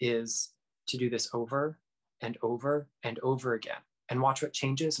is to do this over and over and over again, and watch what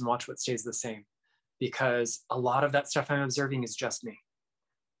changes and watch what stays the same. Because a lot of that stuff I'm observing is just me.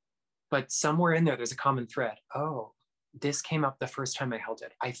 But somewhere in there, there's a common thread. Oh, this came up the first time I held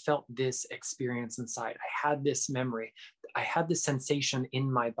it. I felt this experience inside. I had this memory. I had this sensation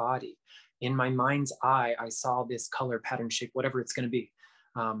in my body. In my mind's eye, I saw this color, pattern, shape, whatever it's going to be.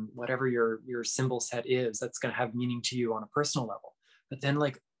 Whatever your symbol set is, that's going to have meaning to you on a personal level. But then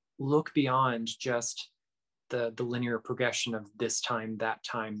like look beyond just the linear progression of this time, that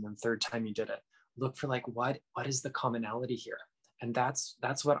time, then third time you did it. Look for like what is the commonality here? And that's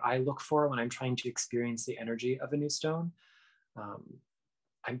what I look for when I'm trying to experience the energy of a new stone.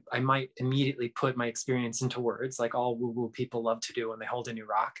 I might immediately put my experience into words, like all woo-woo people love to do when they hold a new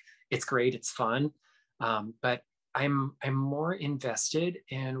rock. It's great, it's fun, but I'm more invested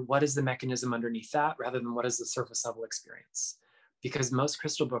in what is the mechanism underneath that rather than what is the surface level experience. Because most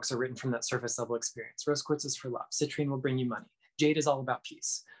crystal books are written from that surface level experience. Rose quartz is for love. Citrine will bring you money. Jade is all about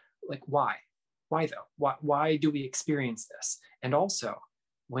peace. Like, why? Why though? Why do we experience this? And also,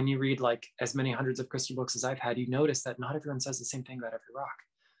 when you read like as many hundreds of crystal books as I've had, you notice that not everyone says the same thing about every rock.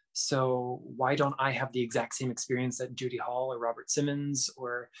 So why don't I have the exact same experience that Judy Hall or Robert Simmons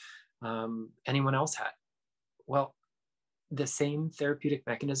or anyone else had? Well, the same therapeutic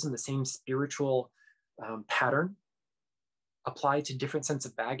mechanism, the same spiritual pattern applied to different sets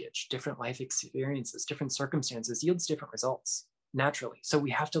of baggage, different life experiences, different circumstances yields different results naturally. So we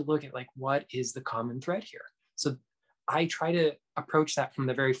have to look at like, what is the common thread here? So I try to approach that from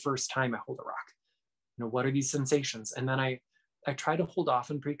the very first time I hold a rock. What are these sensations? And then I try to hold off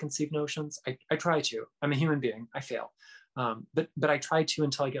on preconceived notions. I try to. I'm a human being. I fail. But I try to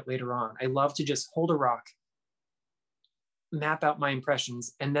until I get later on. I love to just hold a rock, map out my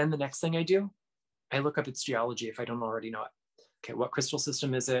impressions, and then the next thing I do, I look up its geology if I don't already know it. Okay, what crystal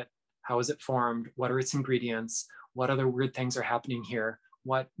system is it? How is it formed? What are its ingredients? What other weird things are happening here?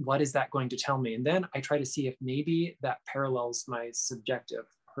 What is that going to tell me? And then I try to see if maybe that parallels my subjective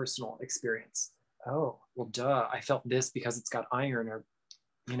personal experience. Oh, well, duh, I felt this because it's got iron. Or,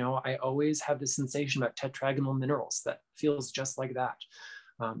 I always have this sensation about tetragonal minerals that feels just like that.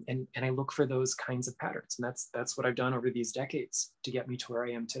 And I look for those kinds of patterns. And that's what I've done over these decades to get me to where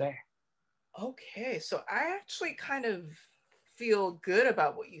I am today. Okay, so I actually kind of feel good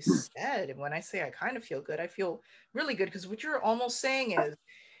about what you said. And when I say I kind of feel good, I feel really good, because what you're almost saying is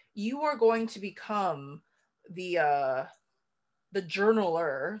you are going to become the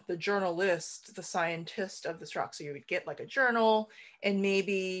journaler, the journalist, the scientist of this rock. So you would get like a journal, and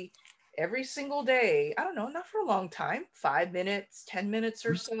maybe every single day, I don't know, not for a long time, 5 minutes, 10 minutes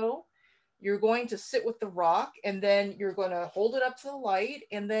or so, you're going to sit with the rock and then you're going to hold it up to the light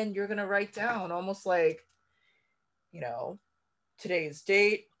and then you're going to write down almost like, you know, today's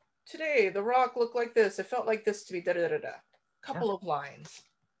date. Today, the rock looked like this. It felt like this to me, da da da da. Couple of lines.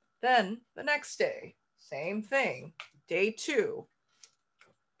 Then the next day, same thing. Day 2.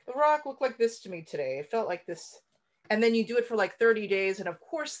 The rock looked like this to me today. It felt like this. And then you do it for like 30 days. And of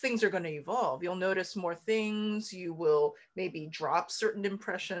course, things are going to evolve. You'll notice more things. You will maybe drop certain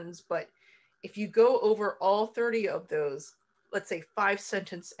impressions. But if you go over all 30 of those, let's say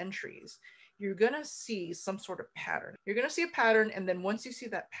 5-sentence entries, you're going to see some sort of pattern. You're going to see a pattern. And then once you see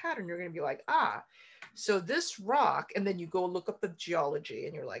that pattern, you're going to be like, ah, so this rock, and then you go look up the geology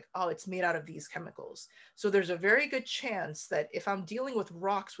and you're like, oh, it's made out of these chemicals. So there's a very good chance that if I'm dealing with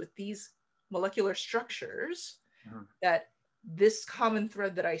rocks with these molecular structures, that this common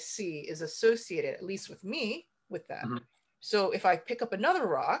thread that I see is associated, at least with me, with that. So if I pick up another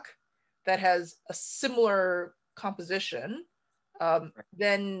rock that has a similar composition,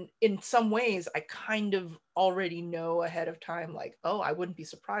 then in some ways I kind of already know ahead of time, like, oh, I wouldn't be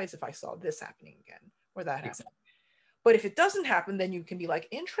surprised if I saw this happening again or that happening. But if it doesn't happen, then you can be like,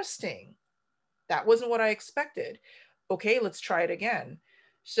 interesting. That wasn't what I expected. Okay, let's try it again.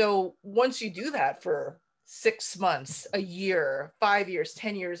 So once you do that for 6 months, a year, 5 years,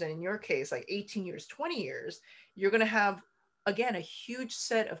 10 years, and in your case, like 18 years, 20 years, you're going to have, again, a huge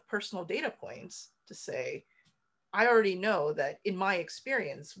set of personal data points to say, I already know that in my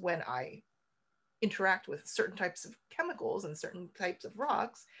experience, when I interact with certain types of chemicals and certain types of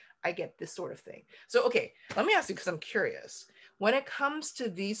rocks, I get this sort of thing. So, okay, let me ask you, because I'm curious. When it comes to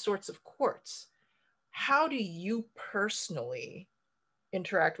these sorts of quartz, how do you personally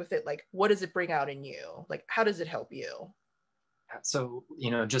interact with it? Like, what does it bring out in you? Like, how does it help you? So,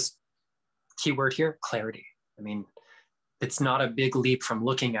 just keyword here, clarity. I mean, it's not a big leap from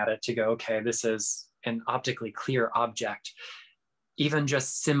looking at it to go, okay, this is an optically clear object. Even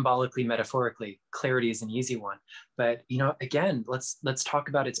just symbolically, metaphorically, clarity is an easy one. But again, let's talk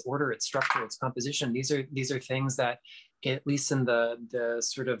about its order, its structure, its composition. These are things that, at least in the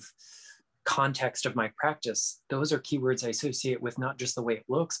sort of context of my practice, those are keywords I associate with not just the way it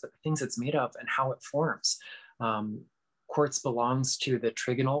looks, but the things it's made of and how it forms. Quartz belongs to the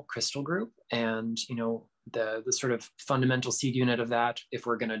trigonal crystal group, and the sort of fundamental seed unit of that, if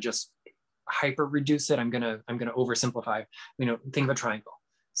we're going to just hyper reduce it, I'm gonna oversimplify. Think of a triangle.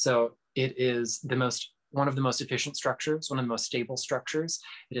 So it is one of the most efficient structures, one of the most stable structures.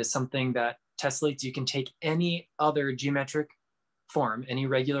 It is something that tessellates. You can take any other geometric form, any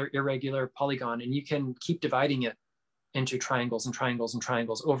regular, irregular polygon, and you can keep dividing it into triangles and triangles and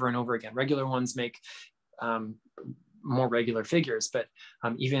triangles over and over again. Regular ones make more regular figures, but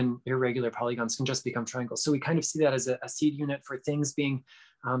even irregular polygons can just become triangles. So we kind of see that as a seed unit for things being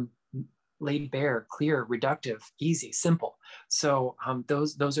laid bare, clear, reductive, easy, simple. So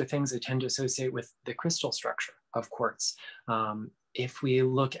those are things I tend to associate with the crystal structure of quartz. If we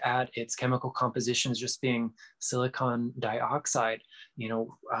look at its chemical composition as just being silicon dioxide,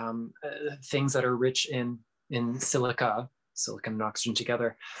 things that are rich in silica, silicon and oxygen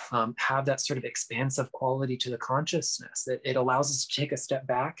together, have that sort of expansive quality to the consciousness that it allows us to take a step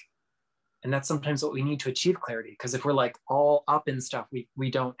back. And that's sometimes what we need to achieve clarity, because if we're like all up in stuff,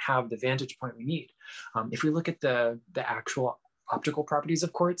 we don't have the vantage point we need. If we look at the actual optical properties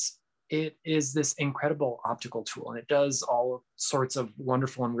of quartz, it is this incredible optical tool, and it does all sorts of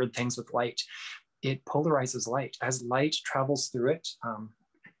wonderful and weird things with light. It polarizes light. As light travels through it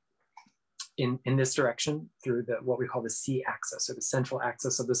in this direction, through what we call the C axis, or the central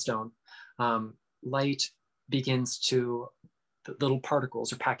axis of the stone, light begins to, the little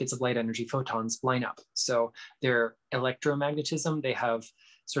particles or packets of light energy, photons, line up. So their electromagnetism, they have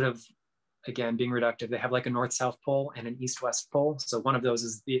sort of, again, being reductive, they have like a north-south pole and an east-west pole. So one of those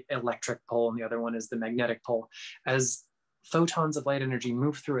is the electric pole and the other one is the magnetic pole. As photons of light energy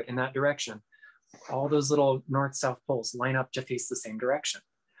move through it in that direction, all those little north-south poles line up to face the same direction.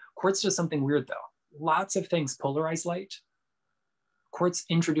 Quartz does something weird though. Lots of things polarize light. Quartz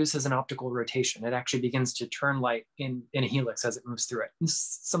introduces an optical rotation. It actually begins to turn light in a helix as it moves through it. This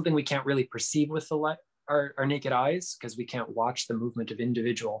is something we can't really perceive with the light, our naked eyes, because we can't watch the movement of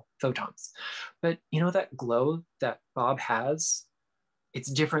individual photons. But that glow that Bob has, it's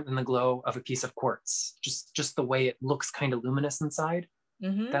different than the glow of a piece of quartz. Just the way it looks kind of luminous inside.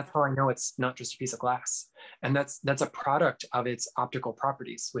 Mm-hmm. That's how I know it's not just a piece of glass. And that's a product of its optical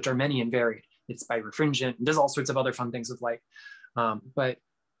properties, which are many and varied. It's birefringent, and does all sorts of other fun things with light. But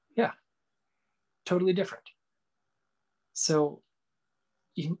yeah, totally different. So,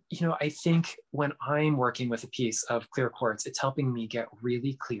 I think when I'm working with a piece of clear quartz, it's helping me get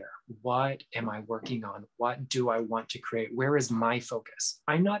really clear. What am I working on? What do I want to create? Where is my focus?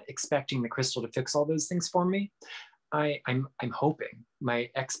 I'm not expecting the crystal to fix all those things for me. I'm hoping, my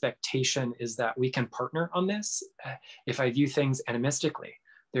expectation is that we can partner on this. If I view things animistically,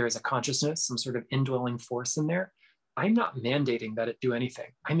 there is a consciousness, some sort of indwelling force in there. I'm not mandating that it do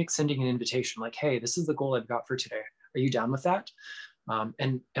anything. I'm extending an invitation like, hey, this is the goal I've got for today. Are you down with that?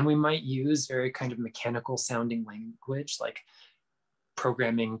 And we might use very kind of mechanical sounding language like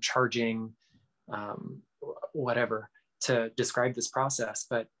programming, charging, whatever, to describe this process.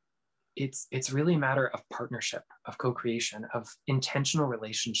 But it's really a matter of partnership, of co-creation, of intentional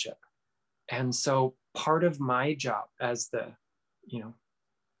relationship. And so part of my job as the,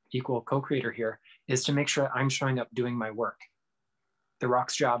 equal co-creator here is to make sure I'm showing up doing my work. The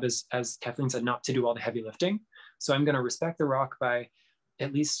rock's job is, as Kathleen said, not to do all the heavy lifting. So I'm going to respect the rock by,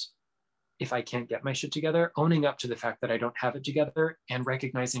 at least if I can't get my shit together, owning up to the fact that I don't have it together and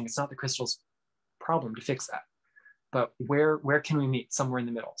recognizing it's not the crystal's problem to fix that. But where can we meet? Somewhere in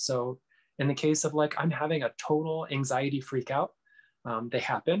the middle. So in the case of like, I'm having a total anxiety freak out, they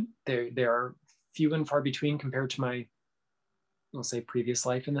happen. They are few and far between compared to my, we'll say, previous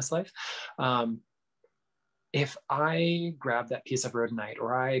life in this life. If I grab that piece of rhodonite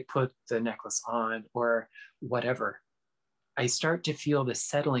or I put the necklace on or whatever, I start to feel the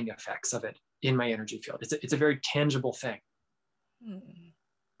settling effects of it in my energy field. It's a very tangible thing. Mm.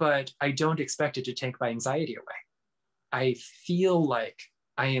 But I don't expect it to take my anxiety away. I feel like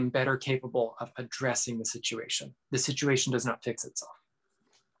I am better capable of addressing the situation. The situation does not fix itself.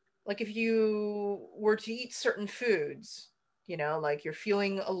 Like if you were to eat certain foods, like you're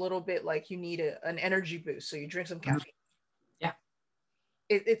feeling a little bit like you need an energy boost, so you drink some caffeine. Yeah.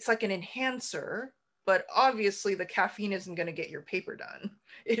 It's like an enhancer, but obviously the caffeine isn't going to get your paper done.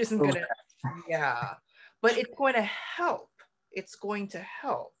 It isn't going to, yeah, but it's going to help. It's going to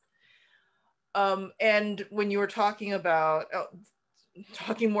help. And when you were talking about,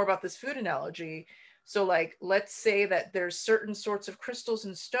 talking more about this food analogy, so like, let's say that there's certain sorts of crystals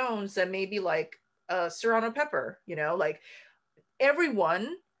and stones that may be like serrano pepper, like everyone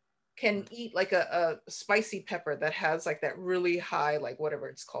can eat like a spicy pepper that has like that really high, like whatever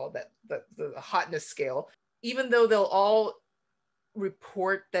it's called, that the hotness scale, even though they'll all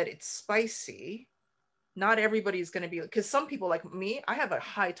report that it's spicy, not everybody's going to be, because some people like me, I have a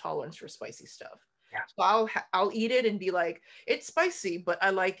high tolerance for spicy stuff. Yeah. So I'll eat it and be like, it's spicy, but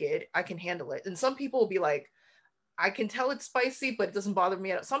I like it. I can handle it. And some people will be like, I can tell it's spicy, but it doesn't bother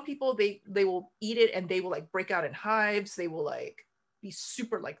me. Some people, they will eat it and they will like break out in hives. They will like be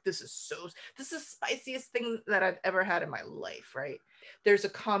super like, this is the spiciest thing that I've ever had in my life, right? There's a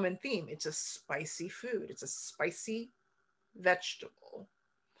common theme. It's a spicy food. It's a spicy vegetable.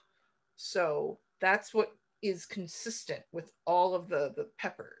 So that's what is consistent with all of the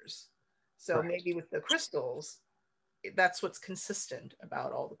peppers. So right. Maybe with the crystals, that's what's consistent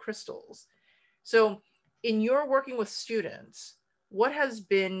about all the crystals. So in your working with students, what has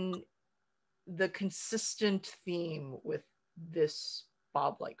been the consistent theme with this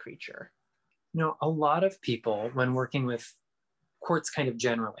bob-like creature? A lot of people, when working with quartz kind of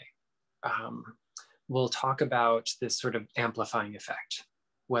generally, will talk about this sort of amplifying effect,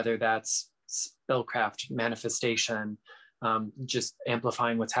 whether that's spellcraft, manifestation, just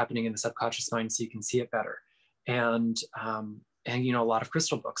amplifying what's happening in the subconscious mind so you can see it better. And a lot of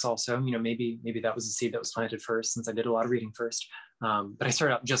crystal books also, maybe that was a seed that was planted first, since I did a lot of reading first. But I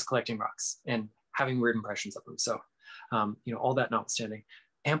started out just collecting rocks and having weird impressions of them. So, all that notwithstanding,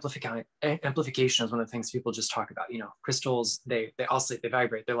 amplification is one of the things people just talk about. Crystals, they oscillate, they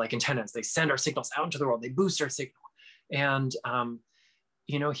vibrate, they're like antennas. They send our signals out into the world, they boost our signal. And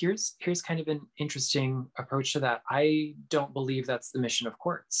here's kind of an interesting approach to that. I don't believe that's the mission of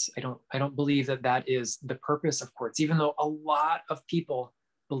quartz. I don't believe that is the purpose of quartz, even though a lot of people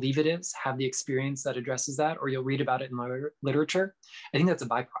believe it is, have the experience that addresses that, or you'll read about it in literature. I think that's a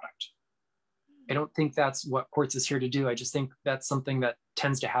byproduct. I don't think that's what quartz is here to do. I just think that's something that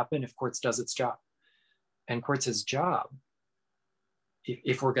tends to happen if quartz does its job. And quartz's job,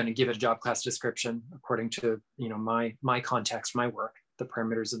 if we're going to give it a job class description, according to my context, my work, the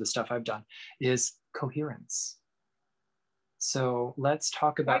parameters of the stuff I've done, is coherence. So let's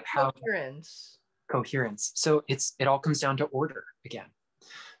talk about how coherence. So it all comes down to order again.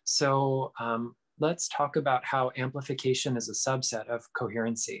 So let's talk about how amplification is a subset of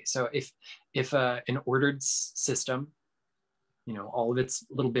coherency. So if an ordered system, all of its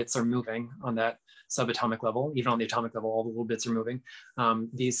little bits are moving on that subatomic level, even on the atomic level, all the little bits are moving.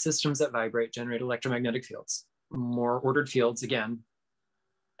 These systems that vibrate generate electromagnetic fields. More ordered fields, again,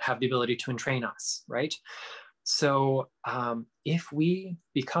 have the ability to entrain us, right? So if we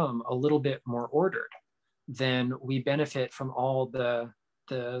become a little bit more ordered, then we benefit from all the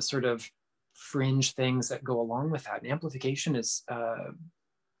sort of fringe things that go along with that. And amplification is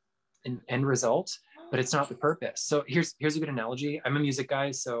an end result, but it's not the purpose. So here's a good analogy. I'm a music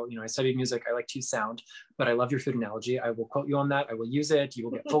guy, so I studied music. I like to use sound, but I love your food analogy. I will quote you on that. I will use it. You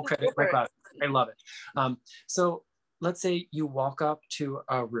will get full credit. I love it. So let's say you walk up to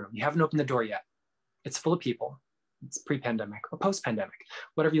a room. You haven't opened the door yet. It's full of people. It's pre-pandemic or post-pandemic,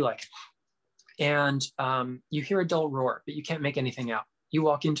 whatever you like. And you hear a dull roar, but you can't make anything out. You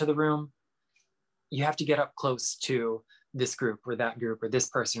walk into the room. You have to get up close to this group or that group or this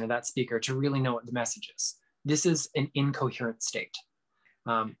person or that speaker to really know what the message is. This is an incoherent state.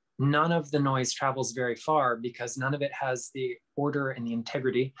 None of the noise travels very far because none of it has the order and the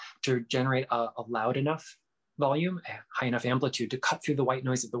integrity to generate a loud enough volume, a high enough amplitude to cut through the white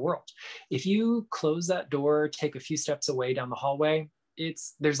noise of the world. If you close that door, take a few steps away down the hallway,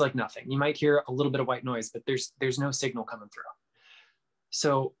 there's like nothing. You might hear a little bit of white noise, but there's no signal coming through.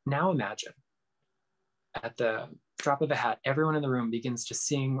 So now imagine at the drop of a hat, everyone in the room begins to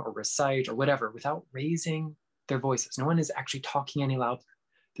sing or recite or whatever without raising their voices. No one is actually talking any louder.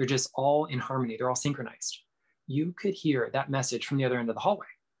 They're just all in harmony. They're all synchronized. You could hear that message from the other end of the hallway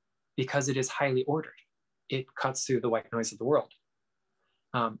because it is highly ordered. It cuts through the white noise of the world.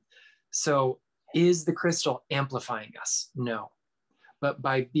 So is the crystal amplifying us? No. But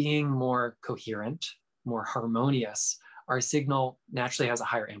by being more coherent, more harmonious, our signal naturally has a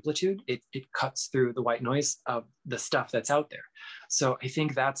higher amplitude. It cuts through the white noise of the stuff that's out there. So I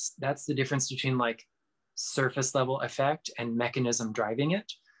think that's the difference between like surface level effect and mechanism driving it.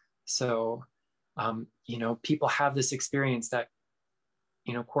 So, people have this experience that,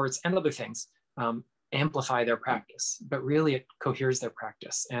 quartz and other things amplify their practice, but really it coheres their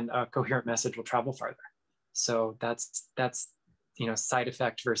practice, and a coherent message will travel farther. So that's side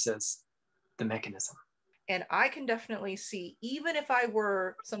effect versus the mechanism. And I can definitely see, even if I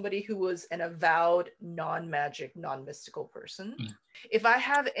were somebody who was an avowed non-magic, non-mystical person, if I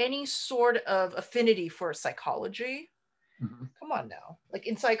have any sort of affinity for psychology, come on now. Like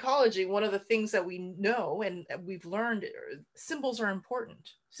in psychology, one of the things that we know and we've learned, symbols are important.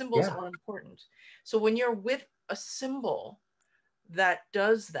 Symbols are important. So when you're with a symbol that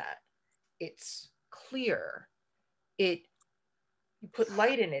does that, it's clear. You put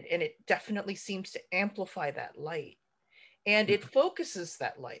light in it, and it definitely seems to amplify that light. And it focuses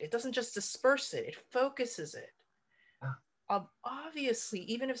that light. It doesn't just disperse it, it focuses it. Obviously,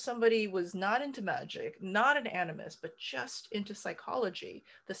 even if somebody was not into magic, not an animist, but just into psychology,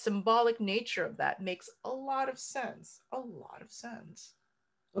 the symbolic nature of that makes a lot of sense. A lot of sense.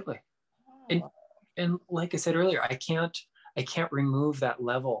 Totally. And like I said earlier, I can't remove that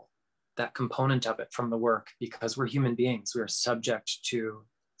level, that component of it from the work, because we're human beings. We are subject to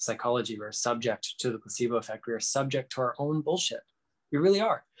psychology. We're subject to the placebo effect. We are subject to our own bullshit. We really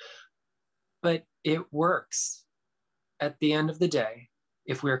are. But it works. At the end of the day,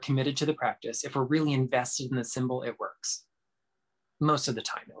 if we're committed to the practice, if we're really invested in the symbol, it works. Most of the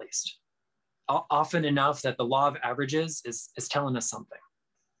time, at least. Often enough that the law of averages is telling us something.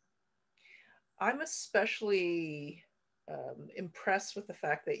 I'm especially impressed with the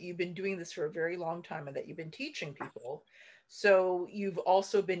fact that you've been doing this for a very long time and that you've been teaching people. So you've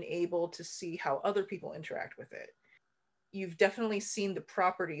also been able to see how other people interact with it. You've definitely seen the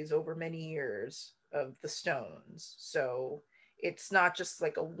properties over many years of the stones. So it's not just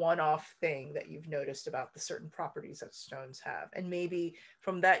like a one-off thing that you've noticed about the certain properties that stones have. And maybe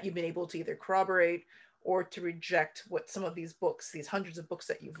from that, you've been able to either corroborate or to reject what some of these books, these hundreds of books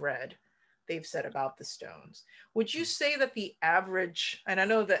that you've read, they've said about the stones. Would you say that the average, and I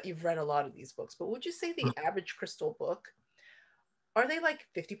know that you've read a lot of these books, but would you say the average crystal book, are they like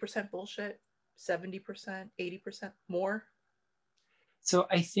 50% bullshit, 70%, 80% more? So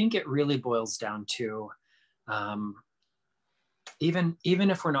I think it really boils down to, even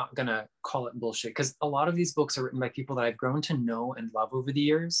if we're not gonna call it bullshit, because a lot of these books are written by people that I've grown to know and love over the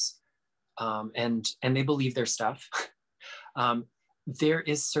years, and they believe their stuff. There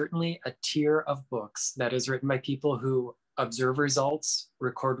is certainly a tier of books that is written by people who observe results,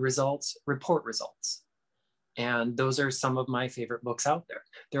 record results, report results. And those are some of my favorite books out there.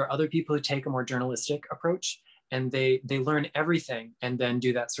 There are other people who take a more journalistic approach, and they learn everything and then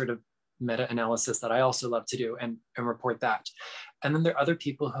do that sort of meta-analysis that I also love to do and report that. And then there are other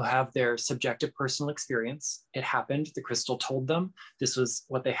people who have their subjective personal experience. It happened, the crystal told them this was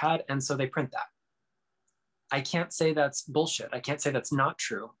what they had, and so they print that. I can't say that's bullshit. I can't say that's not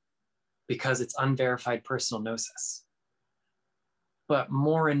true because it's unverified personal gnosis. But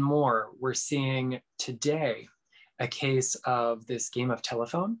more and more, we're seeing today a case of this game of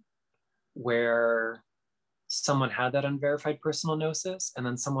telephone where someone had that unverified personal gnosis and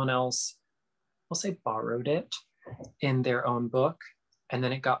then someone else, we'll say, borrowed it in their own book, and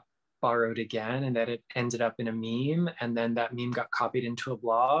then it got borrowed again, and that it ended up in a meme, and then that meme got copied into a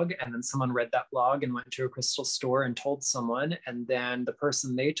blog, and then someone read that blog and went to a crystal store and told someone, and then the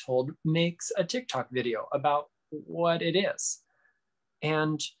person they told makes a TikTok video about what it is.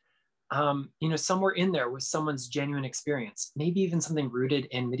 And somewhere in there was someone's genuine experience, maybe even something rooted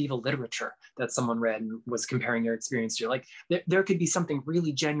in medieval literature that someone read and was comparing their experience to. Like there could be something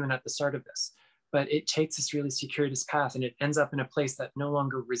really genuine at the start of this, but it takes this really circuitous path and it ends up in a place that no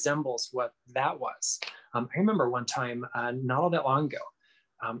longer resembles what that was. I remember one time, not all that long ago,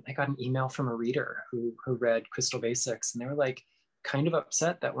 I got an email from a reader who read Crystal Basics, and they were like kind of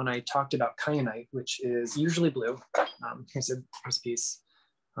upset that when I talked about kyanite, which is usually blue, here's a piece.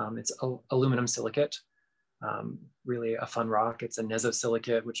 It's aluminum silicate, really a fun rock. It's a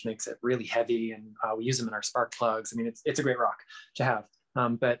nesosilicate, which makes it really heavy, and we use them in our spark plugs. I mean, it's a great rock to have.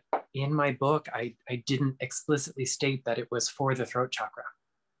 But in my book, I didn't explicitly state that it was for the throat chakra.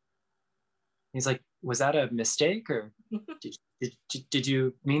 He's like, was that a mistake, or did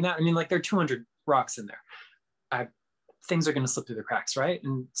you mean that? I mean, like, there are 200 rocks in there. Things are going to slip through the cracks, right?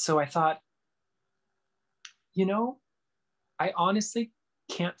 And so I thought, I honestly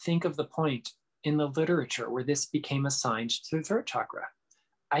can't think of the point in the literature where this became assigned to the throat chakra.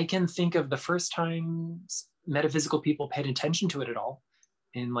 I can think of the first times metaphysical people paid attention to it at all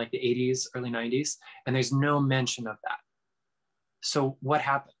in like the 80s, early 90s, and there's no mention of that. So what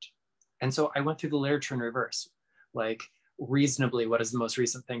happened? And so I went through the literature in reverse, like reasonably, what is the most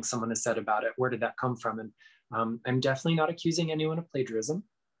recent thing someone has said about it? Where did that come from? And I'm definitely not accusing anyone of plagiarism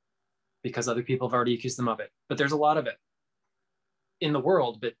because other people have already accused them of it, but there's a lot of it in the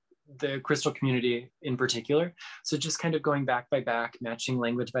world, but the crystal community in particular. So just kind of going back by back, matching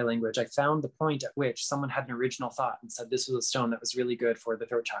language by language, I found the point at which someone had an original thought and said this was a stone that was really good for the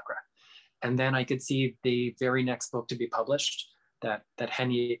throat chakra. And then I could see the very next book to be published that had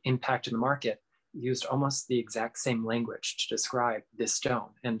any impact in the market used almost the exact same language to describe this stone.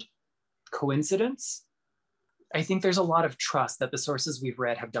 And coincidence? I think there's a lot of trust that the sources we've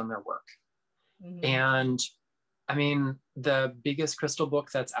read have done their work. Mm-hmm. And I mean, the biggest crystal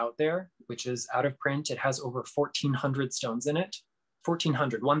book that's out there, which is out of print, it has over 1,400 stones in it.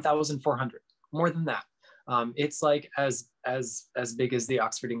 1,400, 1,400, more than that. It's like as big as the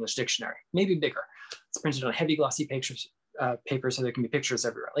Oxford English Dictionary, maybe bigger. It's printed on heavy glossy paper so there can be pictures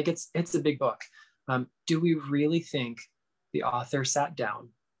everywhere. Like it's a big book. Do we really think the author sat down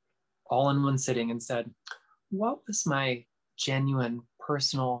all in one sitting and said, what was my genuine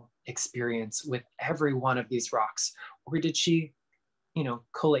personal experience with every one of these rocks? Or did she,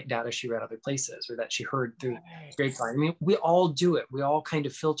 collate data she read other places or that she heard through grapevine? I mean, we all do it. We all kind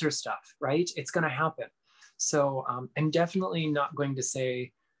of filter stuff, right? It's going to happen. So I'm definitely not going to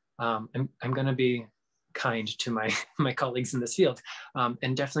say, I'm going to be kind to my colleagues in this field,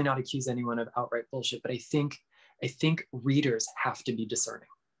 and definitely not accuse anyone of outright bullshit. But I think readers have to be discerning.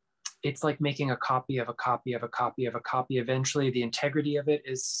 It's like making a copy of a copy of a copy of a copy. Eventually, the integrity of it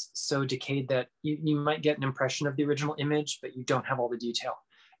is so decayed that you might get an impression of the original image, but you don't have all the detail.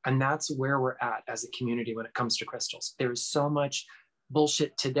 And that's where we're at as a community when it comes to crystals. There is so much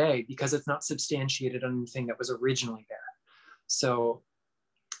bullshit today because it's not substantiated on anything that was originally there. So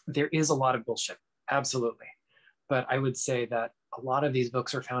there is a lot of bullshit, absolutely. But I would say that a lot of these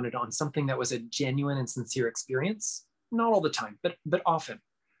books are founded on something that was a genuine and sincere experience. Not all the time, but often.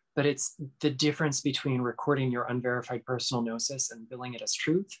 But it's the difference between recording your unverified personal gnosis and billing it as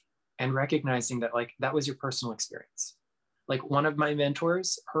truth and recognizing that like that was your personal experience. Like one of my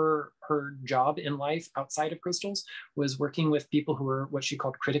mentors, her job in life outside of crystals was working with people who were what she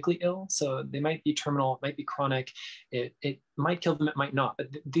called critically ill. So they might be terminal, it might be chronic, it might kill them, it might not, but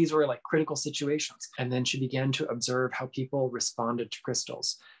these were like critical situations. And then she began to observe how people responded to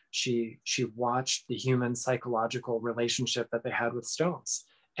crystals. She watched the human psychological relationship that they had with stones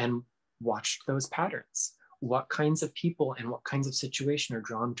and watched those patterns. What kinds of people and what kinds of situation are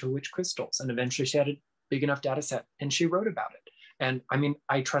drawn to which crystals? And eventually she had a big enough data set and she wrote about it. And I mean,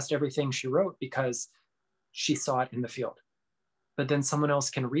 I trust everything she wrote because she saw it in the field. But then someone else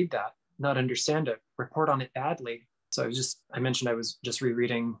can read that, not understand it, report on it badly. So I mentioned I was just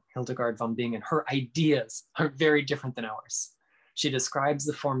rereading Hildegard von Bingen. Her ideas are very different than ours. She describes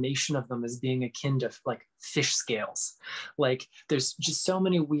the formation of them as being akin to like fish scales. Like there's just so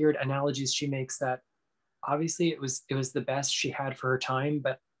many weird analogies she makes that obviously it was the best she had for her time,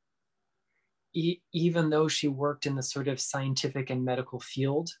 but even though she worked in the sort of scientific and medical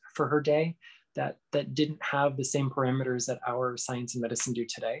field for her day, that didn't have the same parameters that our science and medicine do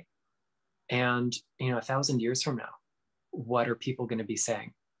today. And 1,000 years from now, what are people going to be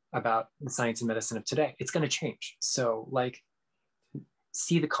saying about the science and medicine of today? It's going to change. So like,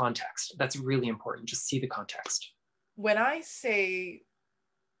 see the context. That's really important. Just see the context. When I say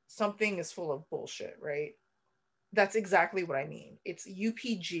something is full of bullshit, right? That's exactly what I mean. It's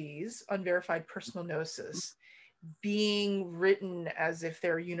UPGs, unverified personal gnosis, being written as if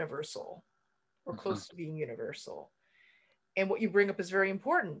they're universal or close to being universal. And what you bring up is very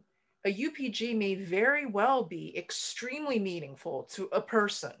important. A UPG may very well be extremely meaningful to a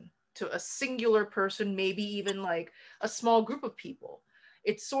person, to a singular person, maybe even like a small group of people.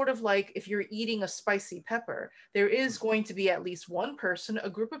 It's sort of like if you're eating a spicy pepper, there is going to be at least one person, a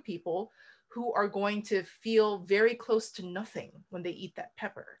group of people who are going to feel very close to nothing when they eat that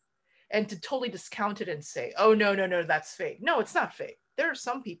pepper. And to totally discount it and say, oh, no, no, no, that's fake. No, it's not fake. There are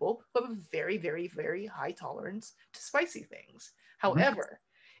some people who have a very, very, very high tolerance to spicy things. However,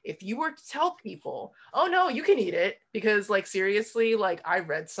 if you were to tell people, oh no, you can eat it because like seriously, like I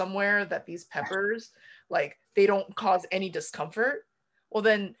read somewhere that these peppers, like they don't cause any discomfort. Well,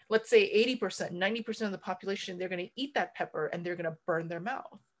 then let's say 80%, 90% of the population, they're going to eat that pepper and they're going to burn their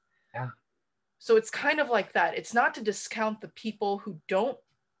mouth. Yeah. So it's kind of like that. It's not to discount the people who don't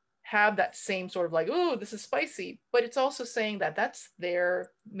have that same sort of like, oh, this is spicy, but it's also saying that that's their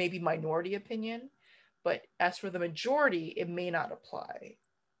maybe minority opinion. But as for the majority, it may not apply.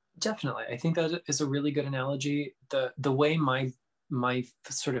 Definitely. I think that is a really good analogy. The way my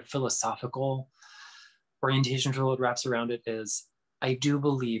sort of philosophical orientation to the world wraps around it is, I do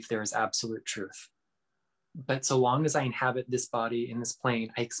believe there is absolute truth. But so long as I inhabit this body in this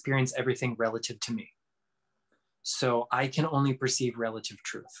plane, I experience everything relative to me. So I can only perceive relative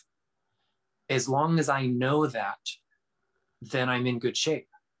truth. As long as I know that, then I'm in good shape.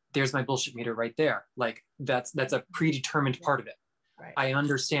 There's my bullshit meter right there. Like that's a predetermined part of it. Right. I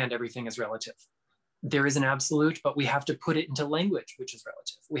understand everything is relative. There is an absolute, but we have to put it into language, which is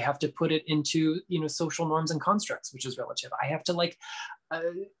relative. We have to put it into, social norms and constructs, which is relative. I have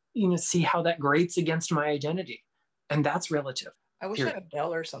to see how that grates against my identity. And that's relative. I wish I had a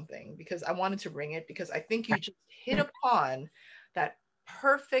bell or something because I wanted to ring it because I think you just hit upon that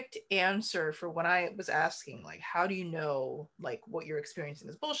perfect answer for when I was asking, like, how do you know, like, what you're experiencing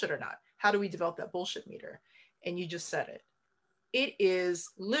is bullshit or not? How do we develop that bullshit meter? And you just said it. It is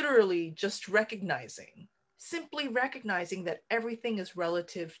literally just simply recognizing that everything is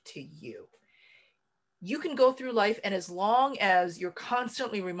relative to you. You can go through life, and as long as you're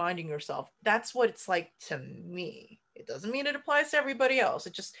constantly reminding yourself, that's what it's like to me. It doesn't mean it applies to everybody else.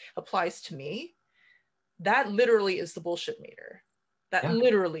 It just applies to me. That literally is the bullshit meter. That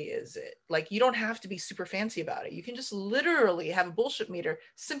literally is it. Like, you don't have to be super fancy about it. You can just literally have a bullshit meter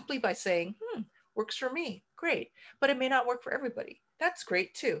simply by saying, works for me. Great. But it may not work for everybody. That's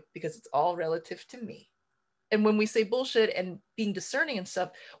great too, because it's all relative to me. And when we say bullshit and being discerning and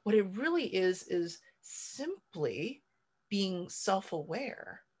stuff, what it really is simply being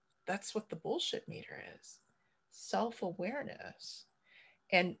self-aware. That's what the bullshit meter is. Self-awareness.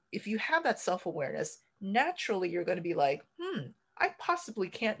 And if you have that self-awareness, naturally you're going to be like, I possibly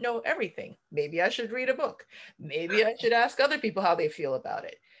can't know everything. Maybe I should read a book. Maybe I should ask other people how they feel about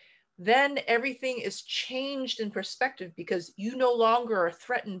it. Then everything is changed in perspective because you no longer are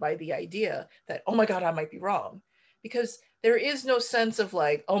threatened by the idea that, oh my God, I might be wrong. Because there is no sense of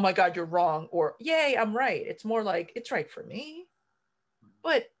like, oh my God, you're wrong, or yay, I'm right. It's more like, it's right for me,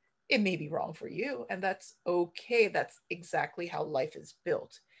 but it may be wrong for you. And that's okay. That's exactly how life is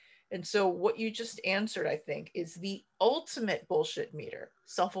built. And so what you just answered, I think, is the ultimate bullshit meter,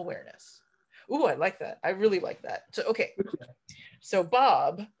 self-awareness. Ooh, I like that. I really like that. So, okay. So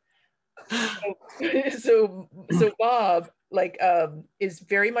Bob, so Bob, like, is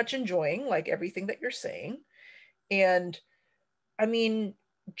very much enjoying like everything that you're saying. And I mean,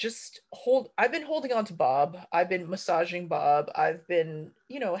 I've been holding on to Bob. I've been massaging Bob. I've been,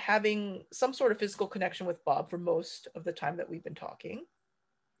 having some sort of physical connection with Bob for most of the time that we've been talking.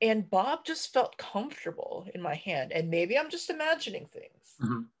 And Bob just felt comfortable in my hand. And maybe I'm just imagining things.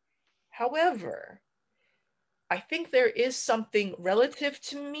 Mm-hmm. However, I think there is something relative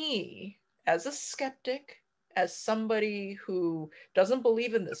to me as a skeptic, as somebody who doesn't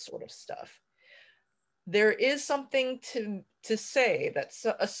believe in this sort of stuff. There is something to say that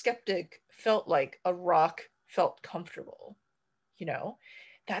a skeptic felt like a rock felt comfortable.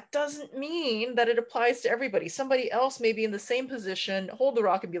 That doesn't mean that it applies to everybody. Somebody else may be in the same position, hold the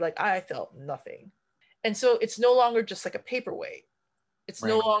rock and be like, I felt nothing. And so it's no longer just like a paperweight. It's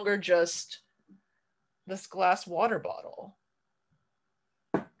no longer just this glass water bottle.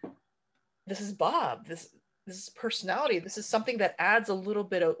 This is Bob. This is personality. This is something that adds a little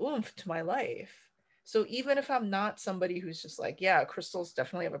bit of oomph to my life. So even if I'm not somebody who's just like, yeah, crystals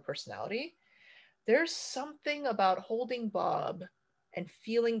definitely have a personality, there's something about holding Bob and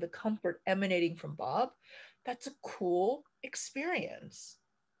feeling the comfort emanating from Bob. That's a cool experience.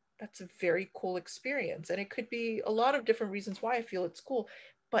 That's a very cool experience. And it could be a lot of different reasons why I feel it's cool,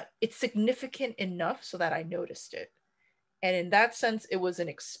 but it's significant enough so that I noticed it. And in that sense, it was an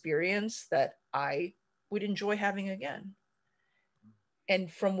experience that I would enjoy having again.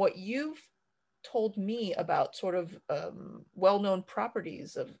 And from what you've told me about sort of well-known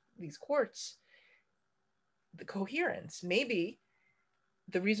properties of these quartz, the coherence, maybe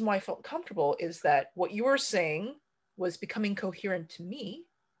the reason why I felt comfortable is that what you were saying was becoming coherent to me,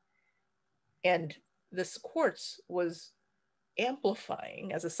 and this quartz was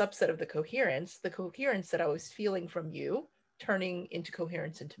amplifying as a subset of the coherence that I was feeling from you, turning into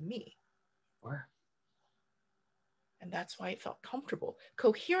coherence into me. Sure. And that's why it felt comfortable.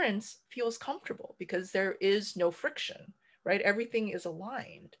 Coherence feels comfortable because there is no friction, right? Everything is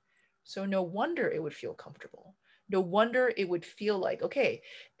aligned. So no wonder it would feel comfortable. No wonder it would feel like, okay,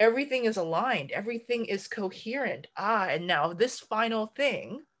 everything is aligned, everything is coherent. And now this final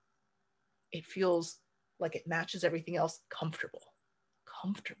thing, it feels like it matches everything else. Comfortable.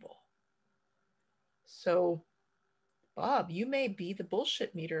 So, Bob, you may be the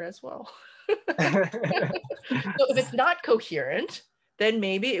bullshit meter as well. So if it's not coherent, then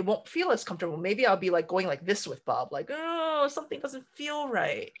maybe it won't feel as comfortable. Maybe I'll be like going like this with Bob, like, oh, something doesn't feel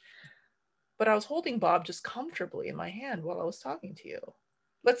right. But I was holding Bob just comfortably in my hand while I was talking to you.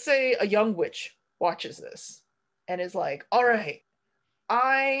 Let's say a young witch watches this and is like, all right,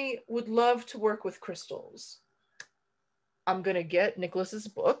 I would love to work with crystals. I'm going to get Nicholas's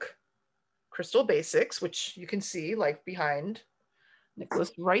book, Crystal Basics, which you can see like behind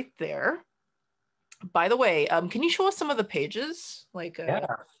Nicholas right there. By the way, can you show us some of the pages? Like, Yeah.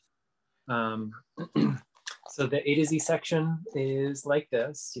 So the A to Z section is like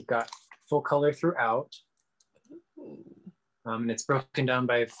this. You've got full color throughout. And it's broken down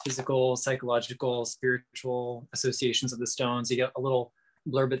by physical, psychological, spiritual associations of the stones. You get a little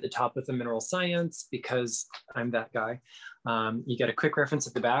blurb at the top with the mineral science because I'm that guy. You get a quick reference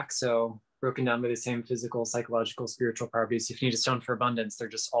at the back. So broken down by the same physical, psychological, spiritual properties. If you need a stone for abundance, they're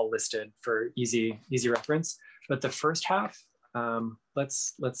just all listed for easy reference. But the first half,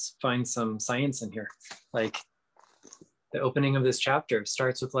 let's find some science in here. Like the opening of this chapter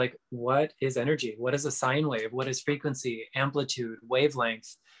starts with like, what is energy? What is a sine wave? What is frequency, amplitude,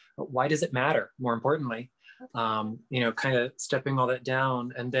 wavelength? Why does it matter? More importantly, kind of stepping all that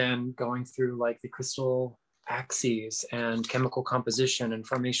down and then going through like the crystal axes and chemical composition and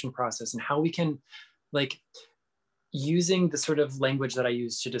formation process and how we can like using the sort of language that I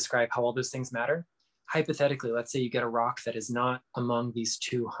use to describe how all those things matter. Hypothetically, let's say you get a rock that is not among these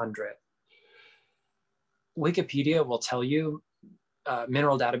 200. Wikipedia will tell you,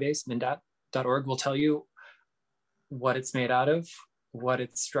 mineral database, mindat.org will tell you what it's made out of, what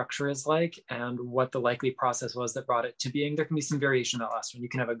its structure is like, and what the likely process was that brought it to being. There can be some variation in that last one. You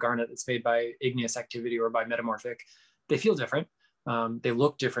can have a garnet that's made by igneous activity or by metamorphic. They feel different. They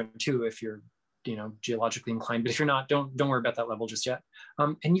look different too if you're, geologically inclined. But if you're not, don't worry about that level just yet.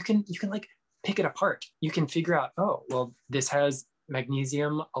 And you can like pick it apart. You can figure out, oh, well, this has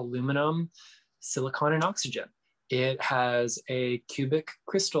magnesium, aluminum, silicon, and oxygen. It has a cubic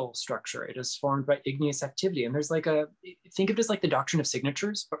crystal structure. It is formed by igneous activity. And there's like think of it as like the doctrine of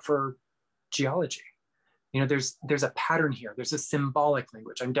signatures, but for geology. There's a pattern here. There's a symbolic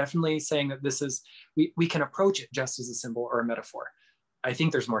language. I'm definitely saying that this is, we can approach it just as a symbol or a metaphor. I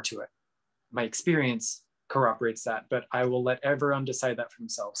think there's more to it. My experience corroborates that, but I will let everyone decide that for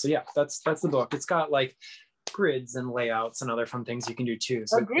themselves. So yeah, that's the book. It's got like grids and layouts and other fun things you can do too.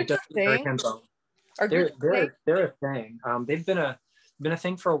 So it does very hands-on. They're a thing. They've been a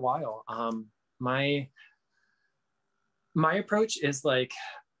thing for a while. My approach is like,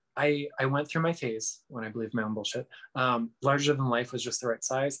 I went through my phase when I believed my own bullshit. Larger than life was just the right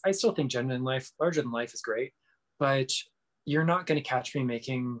size. I still think genuine life, larger than life is great, but you're not going to catch me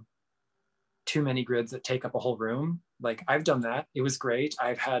making too many grids that take up a whole room. Like I've done that. It was great.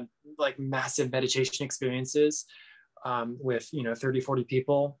 I've had like massive meditation experiences with 30, 40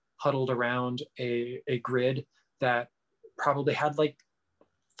 people huddled around a grid that probably had like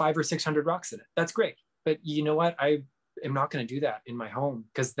 500 or 600 rocks in it. That's great. But you know what? I am not going to do that in my home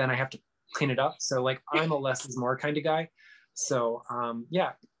because then I have to clean it up. So like I'm a less is more kind of guy. So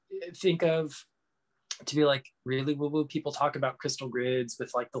think of to be like really woo-woo. People talk about crystal grids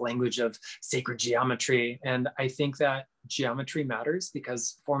with like the language of sacred geometry. And I think that geometry matters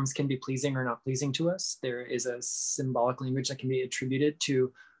because forms can be pleasing or not pleasing to us. There is a symbolic language that can be attributed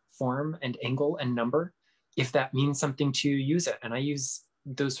to form and angle and number. If that means something to you, use it. And I use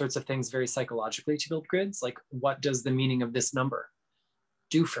those sorts of things very psychologically to build grids. Like, what does the meaning of this number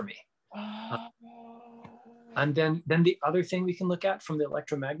do for me? And then the other thing we can look at from the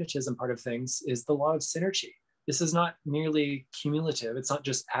electromagnetism part of things is the law of synergy. This is not merely cumulative. It's not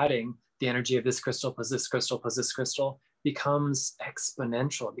just adding the energy of this crystal plus this crystal plus this crystal. It becomes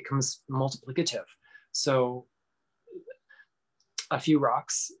exponential. It becomes multiplicative. So a few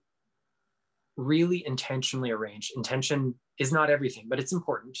rocks really intentionally arranged. Intention is not everything, but it's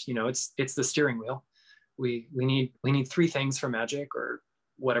important. You know, it's the steering wheel. We need three things for magic or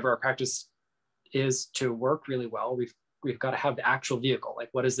whatever our practice is to work really well. We've got to have the actual vehicle. Like,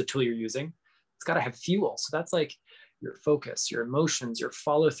 what is the tool you're using? It's got to have fuel. So that's like your focus, your emotions, your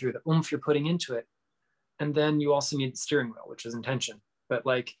follow through, the oomph you're putting into it. And then you also need the steering wheel, which is intention. But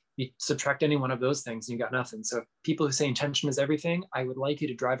like, you subtract any one of those things and you got nothing. So people who say intention is everything, I would like you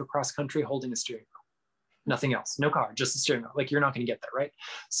to drive across country holding a steering wheel. Nothing else, no car, just a steering wheel. Like, you're not going to get there, right?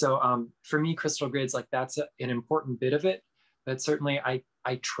 So for me, crystal grids, like, that's an important bit of it. But certainly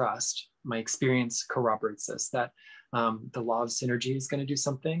I trust, my experience corroborates this, that the law of synergy is going to do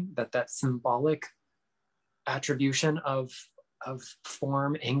something, that symbolic attribution of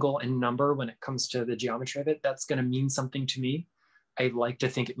form, angle, and number when it comes to the geometry of it, that's going to mean something to me. I like to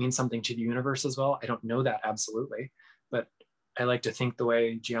think it means something to the universe as well. I don't know that absolutely, but I like to think the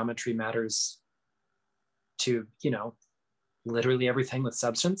way geometry matters to, you know, literally everything with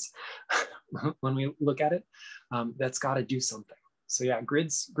substance when we look at it, that's got to do something. So yeah,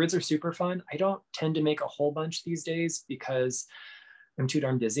 grids are super fun. I don't tend to make a whole bunch these days because I'm too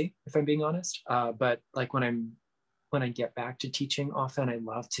darn busy, if I'm being honest. But like when I get back to teaching, often I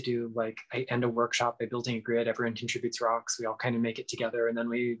love to do, like, I end a workshop by building a grid. Everyone contributes rocks. We all kind of make it together, and then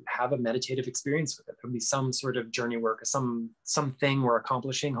we have a meditative experience with it. There'll be some sort of journey work, something we're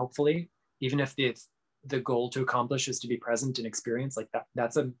accomplishing, hopefully, even if the goal to accomplish is to be present and experience. Like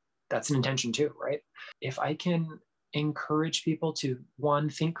that's an intention too, right? If I can encourage people to, one,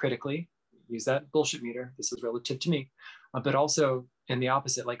 think critically, use that bullshit meter, this is relative to me, but also in the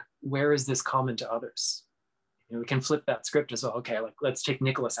opposite, like, where is this common to others? You know, we can flip that script as well. Okay, like, let's take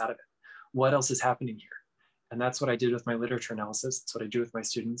Nicholas out of it. What else is happening here? And that's what I did with my literature analysis. It's what I do with my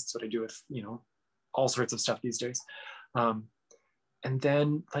students. It's what I do with, you know, all sorts of stuff these days. And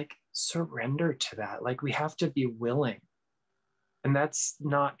then, like, surrender to that. Like, we have to be willing. And that's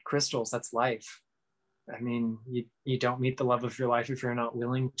not crystals, that's life. I mean, you don't meet the love of your life if you're not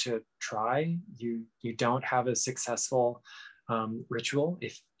willing to try. You don't have a successful ritual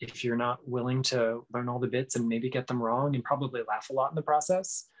if you're not willing to learn all the bits and maybe get them wrong and probably laugh a lot in the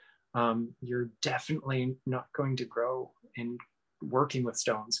process. You're definitely not going to grow in working with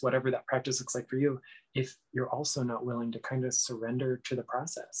stones, whatever that practice looks like for you, if you're also not willing to kind of surrender to the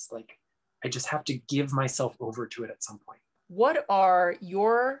process. Like, I just have to give myself over to it at some point. What are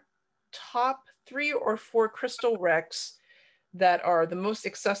your top 3 or 4 crystal wrecks that are the most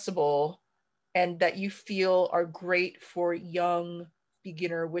accessible and that you feel are great for young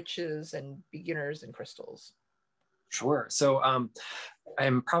beginner witches and beginners in crystals? Sure. So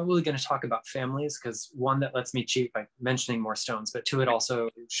I'm probably going to talk about families because, one, that lets me cheat by mentioning more stones, but 2, it also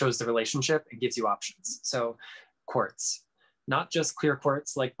shows the relationship and gives you options. So quartz, not just clear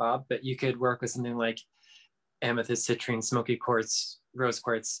quartz like Bob, but you could work with something like amethyst, citrine, smoky quartz, rose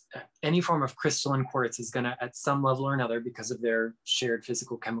quartz. Any form of crystalline quartz is going to, at some level or another, because of their shared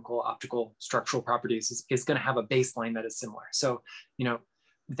physical, chemical, optical, structural properties, is going to have a baseline that is similar. So, you know,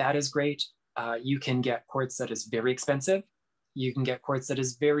 that is great. You can get quartz that is very expensive. You can get quartz that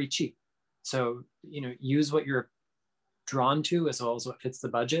is very cheap. So, you know, use what you're drawn to as well as what fits the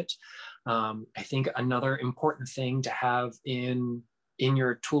budget. I think another important thing to have in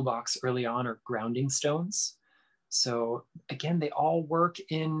your toolbox early on are grounding stones. So again, they all work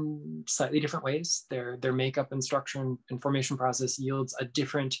in slightly different ways. Their makeup and structure and formation process yields a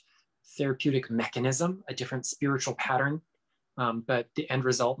different therapeutic mechanism, a different spiritual pattern, but the end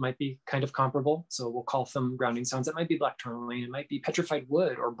result might be kind of comparable. So we'll call them grounding stones. It might be black tourmaline, it might be petrified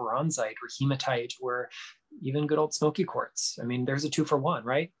wood or bronzite or hematite or even good old smoky quartz. I mean, there's a 2-for-1,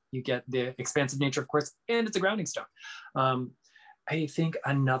 right? You get the expansive nature of quartz and it's a grounding stone. I think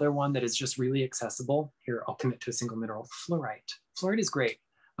another one that is just really accessible, here I'll commit to a single mineral, fluorite. Fluorite is great.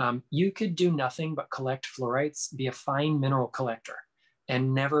 You could do nothing but collect fluorites, be a fine mineral collector,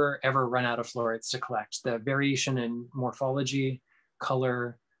 and never ever run out of fluorites to collect. The variation in morphology,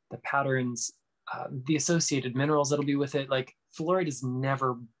 color, the patterns, the associated minerals that'll be with it. Like fluorite is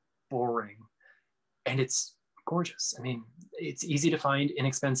never boring, and it's gorgeous. I mean, it's easy to find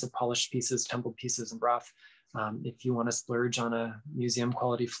inexpensive polished pieces, templed pieces, and broth. If you want to splurge on a museum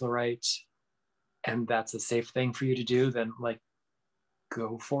quality fluorite, and that's a safe thing for you to do, then like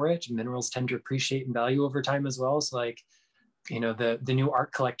go for it. Minerals tend to appreciate in value over time as well. So like, you know, the new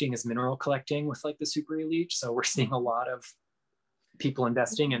art collecting is mineral collecting with like the super elite. So we're seeing a lot of people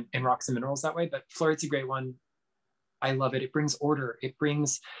investing in rocks and minerals that way. But fluorite's a great one. I love it. It brings order. It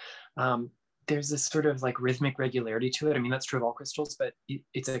brings, there's this sort of like rhythmic regularity to it. I mean, that's true of all crystals, but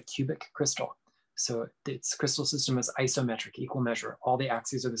it's a cubic crystal. So its crystal system is isometric, equal measure. All the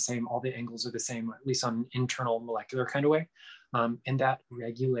axes are the same, all the angles are the same, at least on an internal molecular kind of way. And that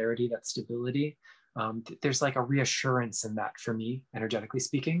regularity, that stability, there's like a reassurance in that for me, energetically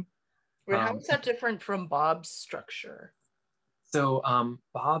speaking. Wait, how is that different from Bob's structure? So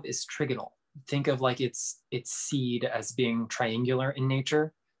Bob is trigonal. Think of like its seed as being triangular in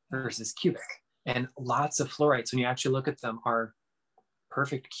nature versus cubic. And lots of fluorites, when you actually look at them, are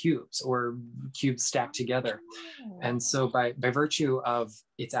perfect cubes or cubes stacked together. And so by virtue of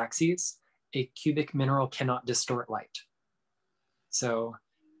its axes, a cubic mineral cannot distort light. So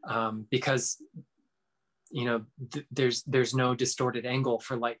because, you know, there's no distorted angle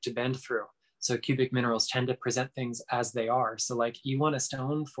for light to bend through. So cubic minerals tend to present things as they are. So like you want a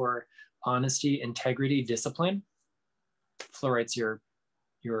stone for honesty, integrity, discipline, fluorite's your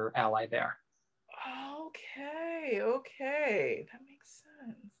ally there. Okay, that makes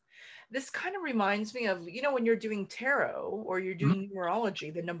sense. This kind of reminds me of, you know, when you're doing tarot or you're doing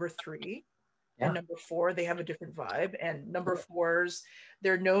numerology, the number 3 and number 4, they have a different vibe. And number 4s,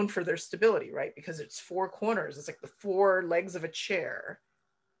 they're known for their stability, right? Because it's 4 corners. It's like the 4 legs of a chair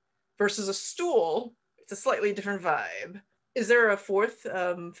versus a stool. It's a slightly different vibe. Is there a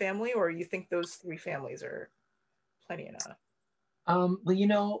 4th family, or you think those 3 families are plenty enough? Well, you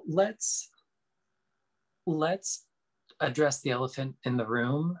know, let's address the elephant in the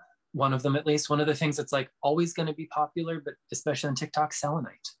room. One of them, at least, one of the things that's like always going to be popular, but especially on TikTok,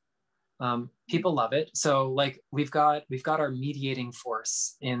 selenite. People love it. So like we've got our mediating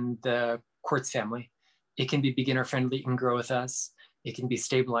force in the quartz family. It can be beginner friendly, it can grow with us. It can be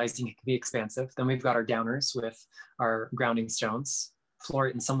stabilizing, it can be expansive. Then we've got our downers with our grounding stones.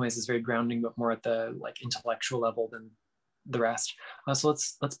 Fluorite in some ways is very grounding, but more at the like intellectual level than the rest. So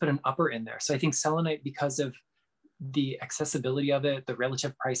let's put an upper in there. So I think selenite, because of the accessibility of it, the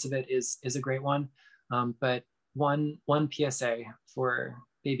relative price of it is a great one. But one PSA for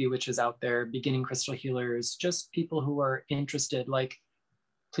baby witches out there, beginning crystal healers, just people who are interested, like,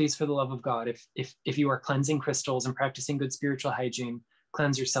 please, for the love of God, if you are cleansing crystals and practicing good spiritual hygiene,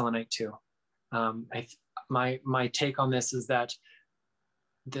 cleanse your selenite too. My take on this is that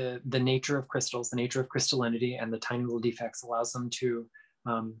the nature of crystals, the nature of crystallinity, and the tiny little defects allows them to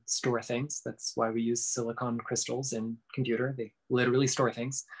store things. That's why we use silicon crystals in computer. They literally store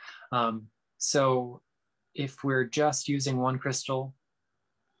things. So if we're just using one crystal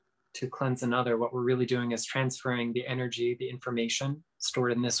to cleanse another, what we're really doing is transferring the energy, the information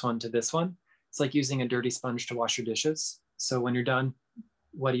stored in this one to this one. It's like using a dirty sponge to wash your dishes. So when you're done,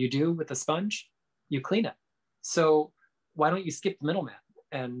 what do you do with the sponge? You clean it. So why don't you skip the middleman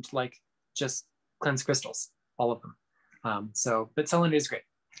and like just cleanse crystals, all of them? But selenite is great.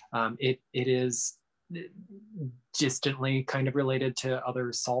 It is distantly kind of related to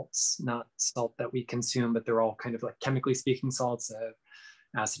other salts, not salt that we consume, but they're all kind of like chemically speaking salts.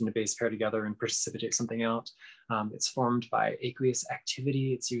 Acid and a base pair together and precipitate something out. It's formed by aqueous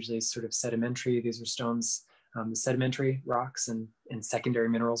activity. It's usually sort of sedimentary. These are stones. The sedimentary rocks and secondary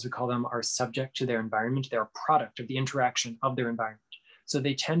minerals, we call them, are subject to their environment. They're a product of the interaction of their environment. So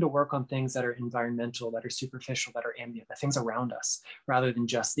they tend to work on things that are environmental, that are superficial, that are ambient, the things around us, rather than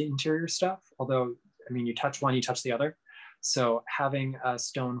just the interior stuff. Although, I mean, you touch one, you touch the other. So having a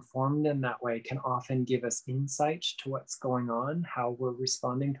stone formed in that way can often give us insight to what's going on, how we're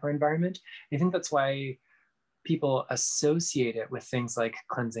responding to our environment. I think that's why people associate it with things like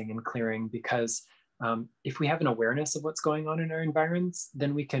cleansing and clearing, because if we have an awareness of what's going on in our environments,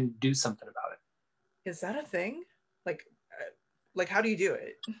 then we can do something about it. Is that a thing? Like how do you do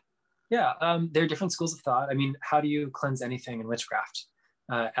it? Yeah, there are different schools of thought. I mean, how do you cleanse anything in witchcraft?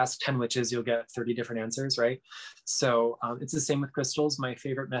 Ask 10 witches, you'll get 30 different answers, right? So it's the same with crystals. My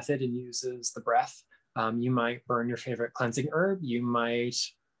favorite method uses the breath. You might burn your favorite cleansing herb. You might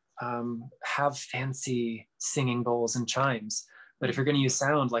have fancy singing bowls and chimes. But if you're going to use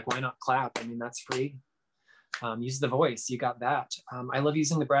sound, like, why not clap? I mean, that's free. Use the voice, you got that. I love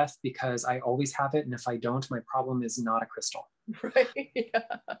using the breath because I always have it. And if I don't, my problem is not a crystal. Right, yeah.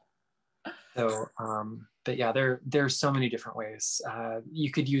 So, but yeah, there's so many different ways.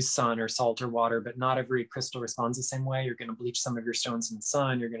 You could use sun or salt or water, but not every crystal responds the same way. You're going to bleach some of your stones in the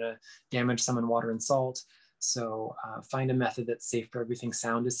sun. You're going to damage some in water and salt. So find a method that's safe for everything.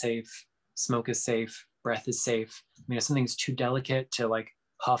 Sound is safe, smoke is safe, breath is safe. I mean, if something's too delicate to like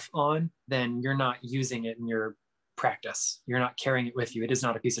huff on, then you're not using it in your practice. You're not carrying it with you. It is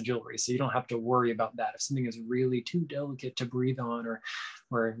not a piece of jewelry. So you don't have to worry about that. If something is really too delicate to breathe on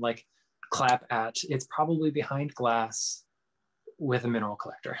or like clap at, it's probably behind glass with a mineral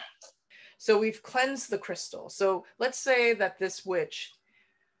collector. So we've cleansed the crystal. So let's say that this witch,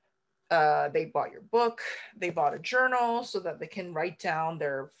 they bought your book, they bought a journal so that they can write down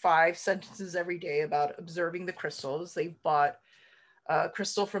their 5 sentences every day about observing the crystals. They've bought a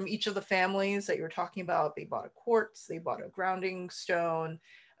crystal from each of the families that you were talking about. They bought a quartz, they bought a grounding stone,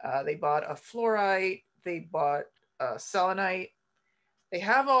 they bought a fluorite, they bought a selenite. They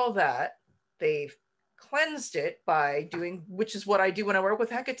have all that. They've cleansed it by doing, which is what I do when I work with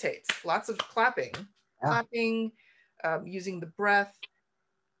Hecates, lots of clapping, using the breath.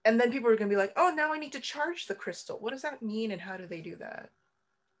 And then people are going to be like, oh, now I need to charge the crystal. What does that mean? And how do they do that?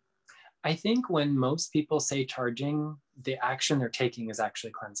 I think when most people say charging, the action they're taking is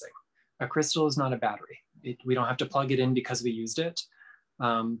actually cleansing. A crystal is not a battery. We don't have to plug it in because we used it.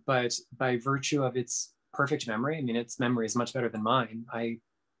 But by virtue of its perfect memory, I mean, its memory is much better than mine. I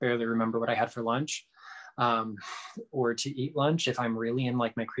barely remember what I had for lunch or to eat lunch if I'm really in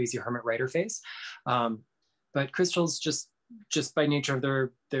like my crazy hermit writer phase. But crystals just by nature of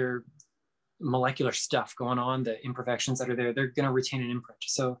their molecular stuff going on, the imperfections that are there, they're going to retain an imprint.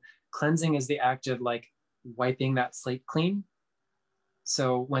 So cleansing is the act of like wiping that slate clean.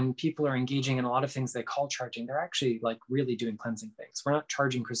 So when people are engaging in a lot of things they call charging, they're actually like really doing cleansing things. We're not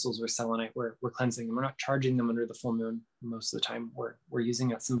charging crystals with selenite, we're cleansing them. We're not charging them under the full moon most of the time. We're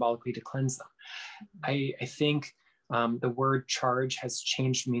using it symbolically to cleanse them. I think the word charge has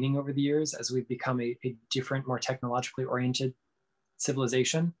changed meaning over the years as we've become a different, more technologically oriented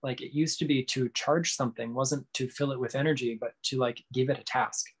civilization. Like it used to be to charge something wasn't to fill it with energy, but to like give it a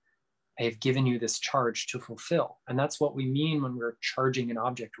task. I have given you this charge to fulfill. And that's what we mean when we're charging an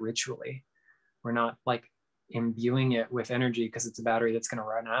object ritually. We're not like imbuing it with energy because it's a battery that's going to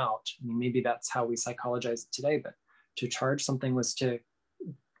run out. I mean, maybe that's how we psychologize it today, but to charge something was to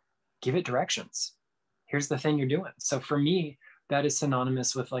give it directions. Here's the thing you're doing. So for me, that is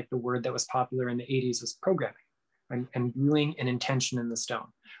synonymous with like the word that was popular in the 80s was programming and viewing an intention in the stone.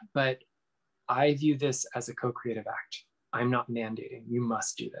 But I view this as a co-creative act. I'm not mandating, you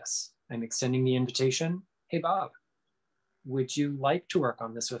must do this. I'm extending the invitation. Hey, Bob, would you like to work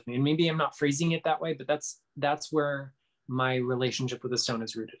on this with me? And maybe I'm not phrasing it that way, but that's where my relationship with the stone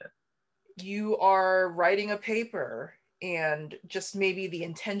is rooted in. You are writing a paper and just maybe the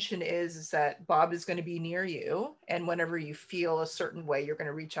intention is that Bob is going to be near you. And whenever you feel a certain way, you're going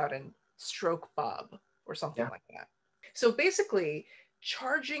to reach out and stroke Bob or something like that. So basically,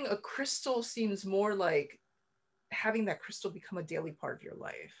 charging a crystal seems more like having that crystal become a daily part of your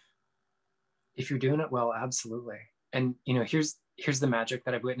life. If you're doing it well, absolutely. And you know, here's the magic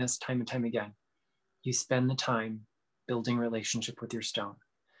that I've witnessed time and time again. You spend the time building relationship with your stone.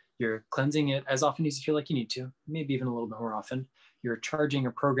 You're cleansing it as often as you feel like you need to, maybe even a little bit more often. You're charging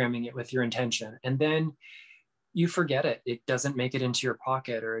or programming it with your intention. And then you forget it. It doesn't make it into your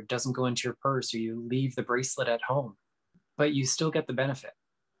pocket or it doesn't go into your purse or you leave the bracelet at home, but you still get the benefit.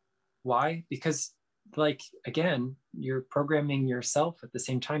 Why? Because like, again, you're programming yourself at the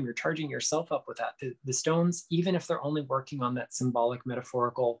same time, you're charging yourself up with that. The stones, even if they're only working on that symbolic,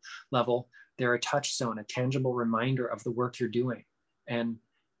 metaphorical level, they're a touchstone, a tangible reminder of the work you're doing. And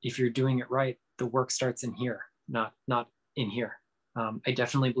if you're doing it right, the work starts in here, not in here. I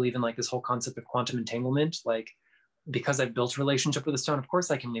definitely believe in like this whole concept of quantum entanglement. Like, because I've built a relationship with a stone, of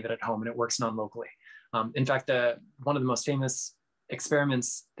course I can leave it at home and it works non-locally. In fact, one of the most famous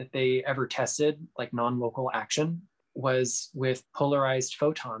experiments that they ever tested, like non-local action, was with polarized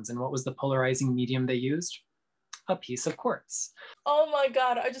photons. And what was the polarizing medium they used? A piece of quartz. Oh my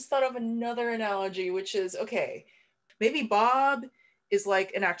God, I just thought of another analogy, which is, okay, maybe Bob is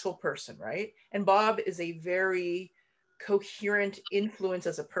like an actual person, right? And Bob is a very coherent influence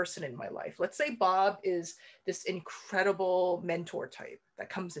as a person in my life. Let's say Bob is this incredible mentor type that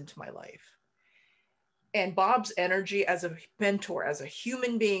comes into my life. And Bob's energy as a mentor, as a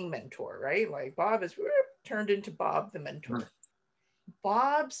human being mentor, right? Like Bob is turned into Bob the mentor. Mm-hmm.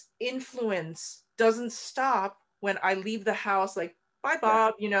 Bob's influence doesn't stop when I leave the house, like, bye,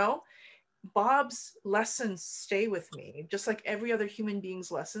 Bob, you know? Bob's lessons stay with me, just like every other human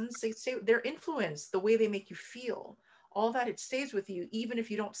being's lessons. They stay, their influence, the way they make you feel, all that, it stays with you, even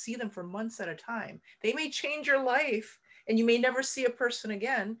if you don't see them for months at a time. They may change your life and you may never see a person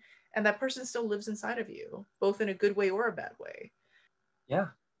again, and that person still lives inside of you, both in a good way or a bad way. Yeah.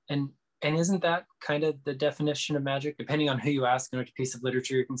 And isn't that kind of the definition of magic, depending on who you ask and which piece of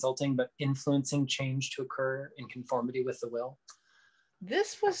literature you're consulting, but influencing change to occur in conformity with the will?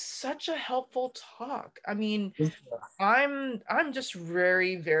 This was such a helpful talk. I mean, I'm just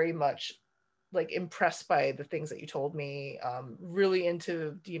very, very much like impressed by the things that you told me. Really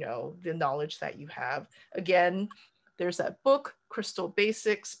into, you know, the knowledge that you have. Again, there's that book, Crystal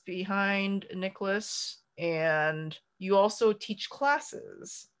Basics, behind Nicholas, and you also teach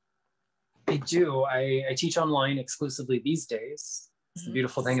classes. I do. I teach online exclusively these days. It's the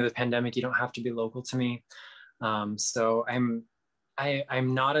beautiful thing of the pandemic. You don't have to be local to me. So I'm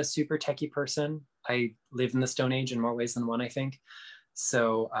not a super techie person. I live in the Stone Age in more ways than one, I think.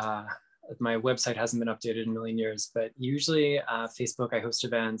 So my website hasn't been updated in a million years, but usually Facebook, I host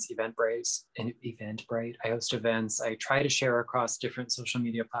events, Eventbrite, I host events. I try to share across different social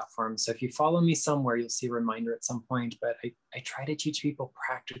media platforms. So if you follow me somewhere, you'll see a reminder at some point, but I try to teach people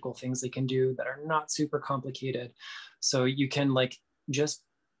practical things they can do that are not super complicated. So you can like just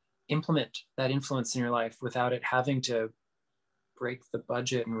implement that influence in your life without it having to break the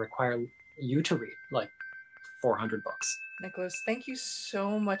budget and require you to read like 400 books. Nicholas, thank you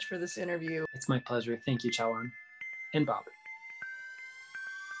so much for this interview. It's my pleasure. Thank you, Chawan and Bob.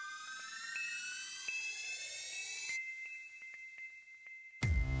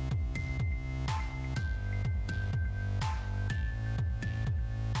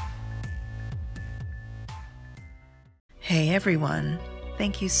 Hey everyone,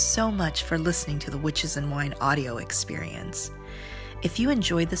 thank you so much for listening to the Witches and Wine audio experience. If you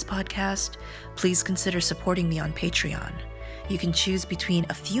enjoyed this podcast, please consider supporting me on Patreon. You can choose between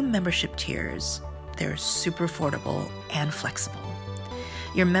a few membership tiers. They're super affordable and flexible.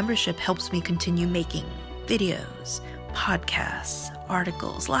 Your membership helps me continue making videos, podcasts,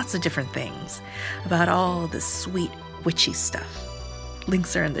 articles, lots of different things about all this sweet witchy stuff.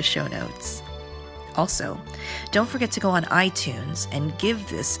 Links are in the show notes. Also, don't forget to go on iTunes and give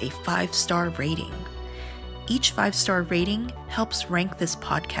this a 5-star rating. Each 5-star rating helps rank this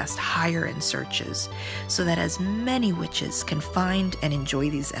podcast higher in searches so that as many witches can find and enjoy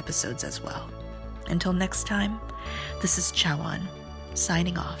these episodes as well. Until next time, this is Chawan,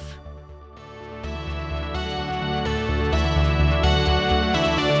 signing off.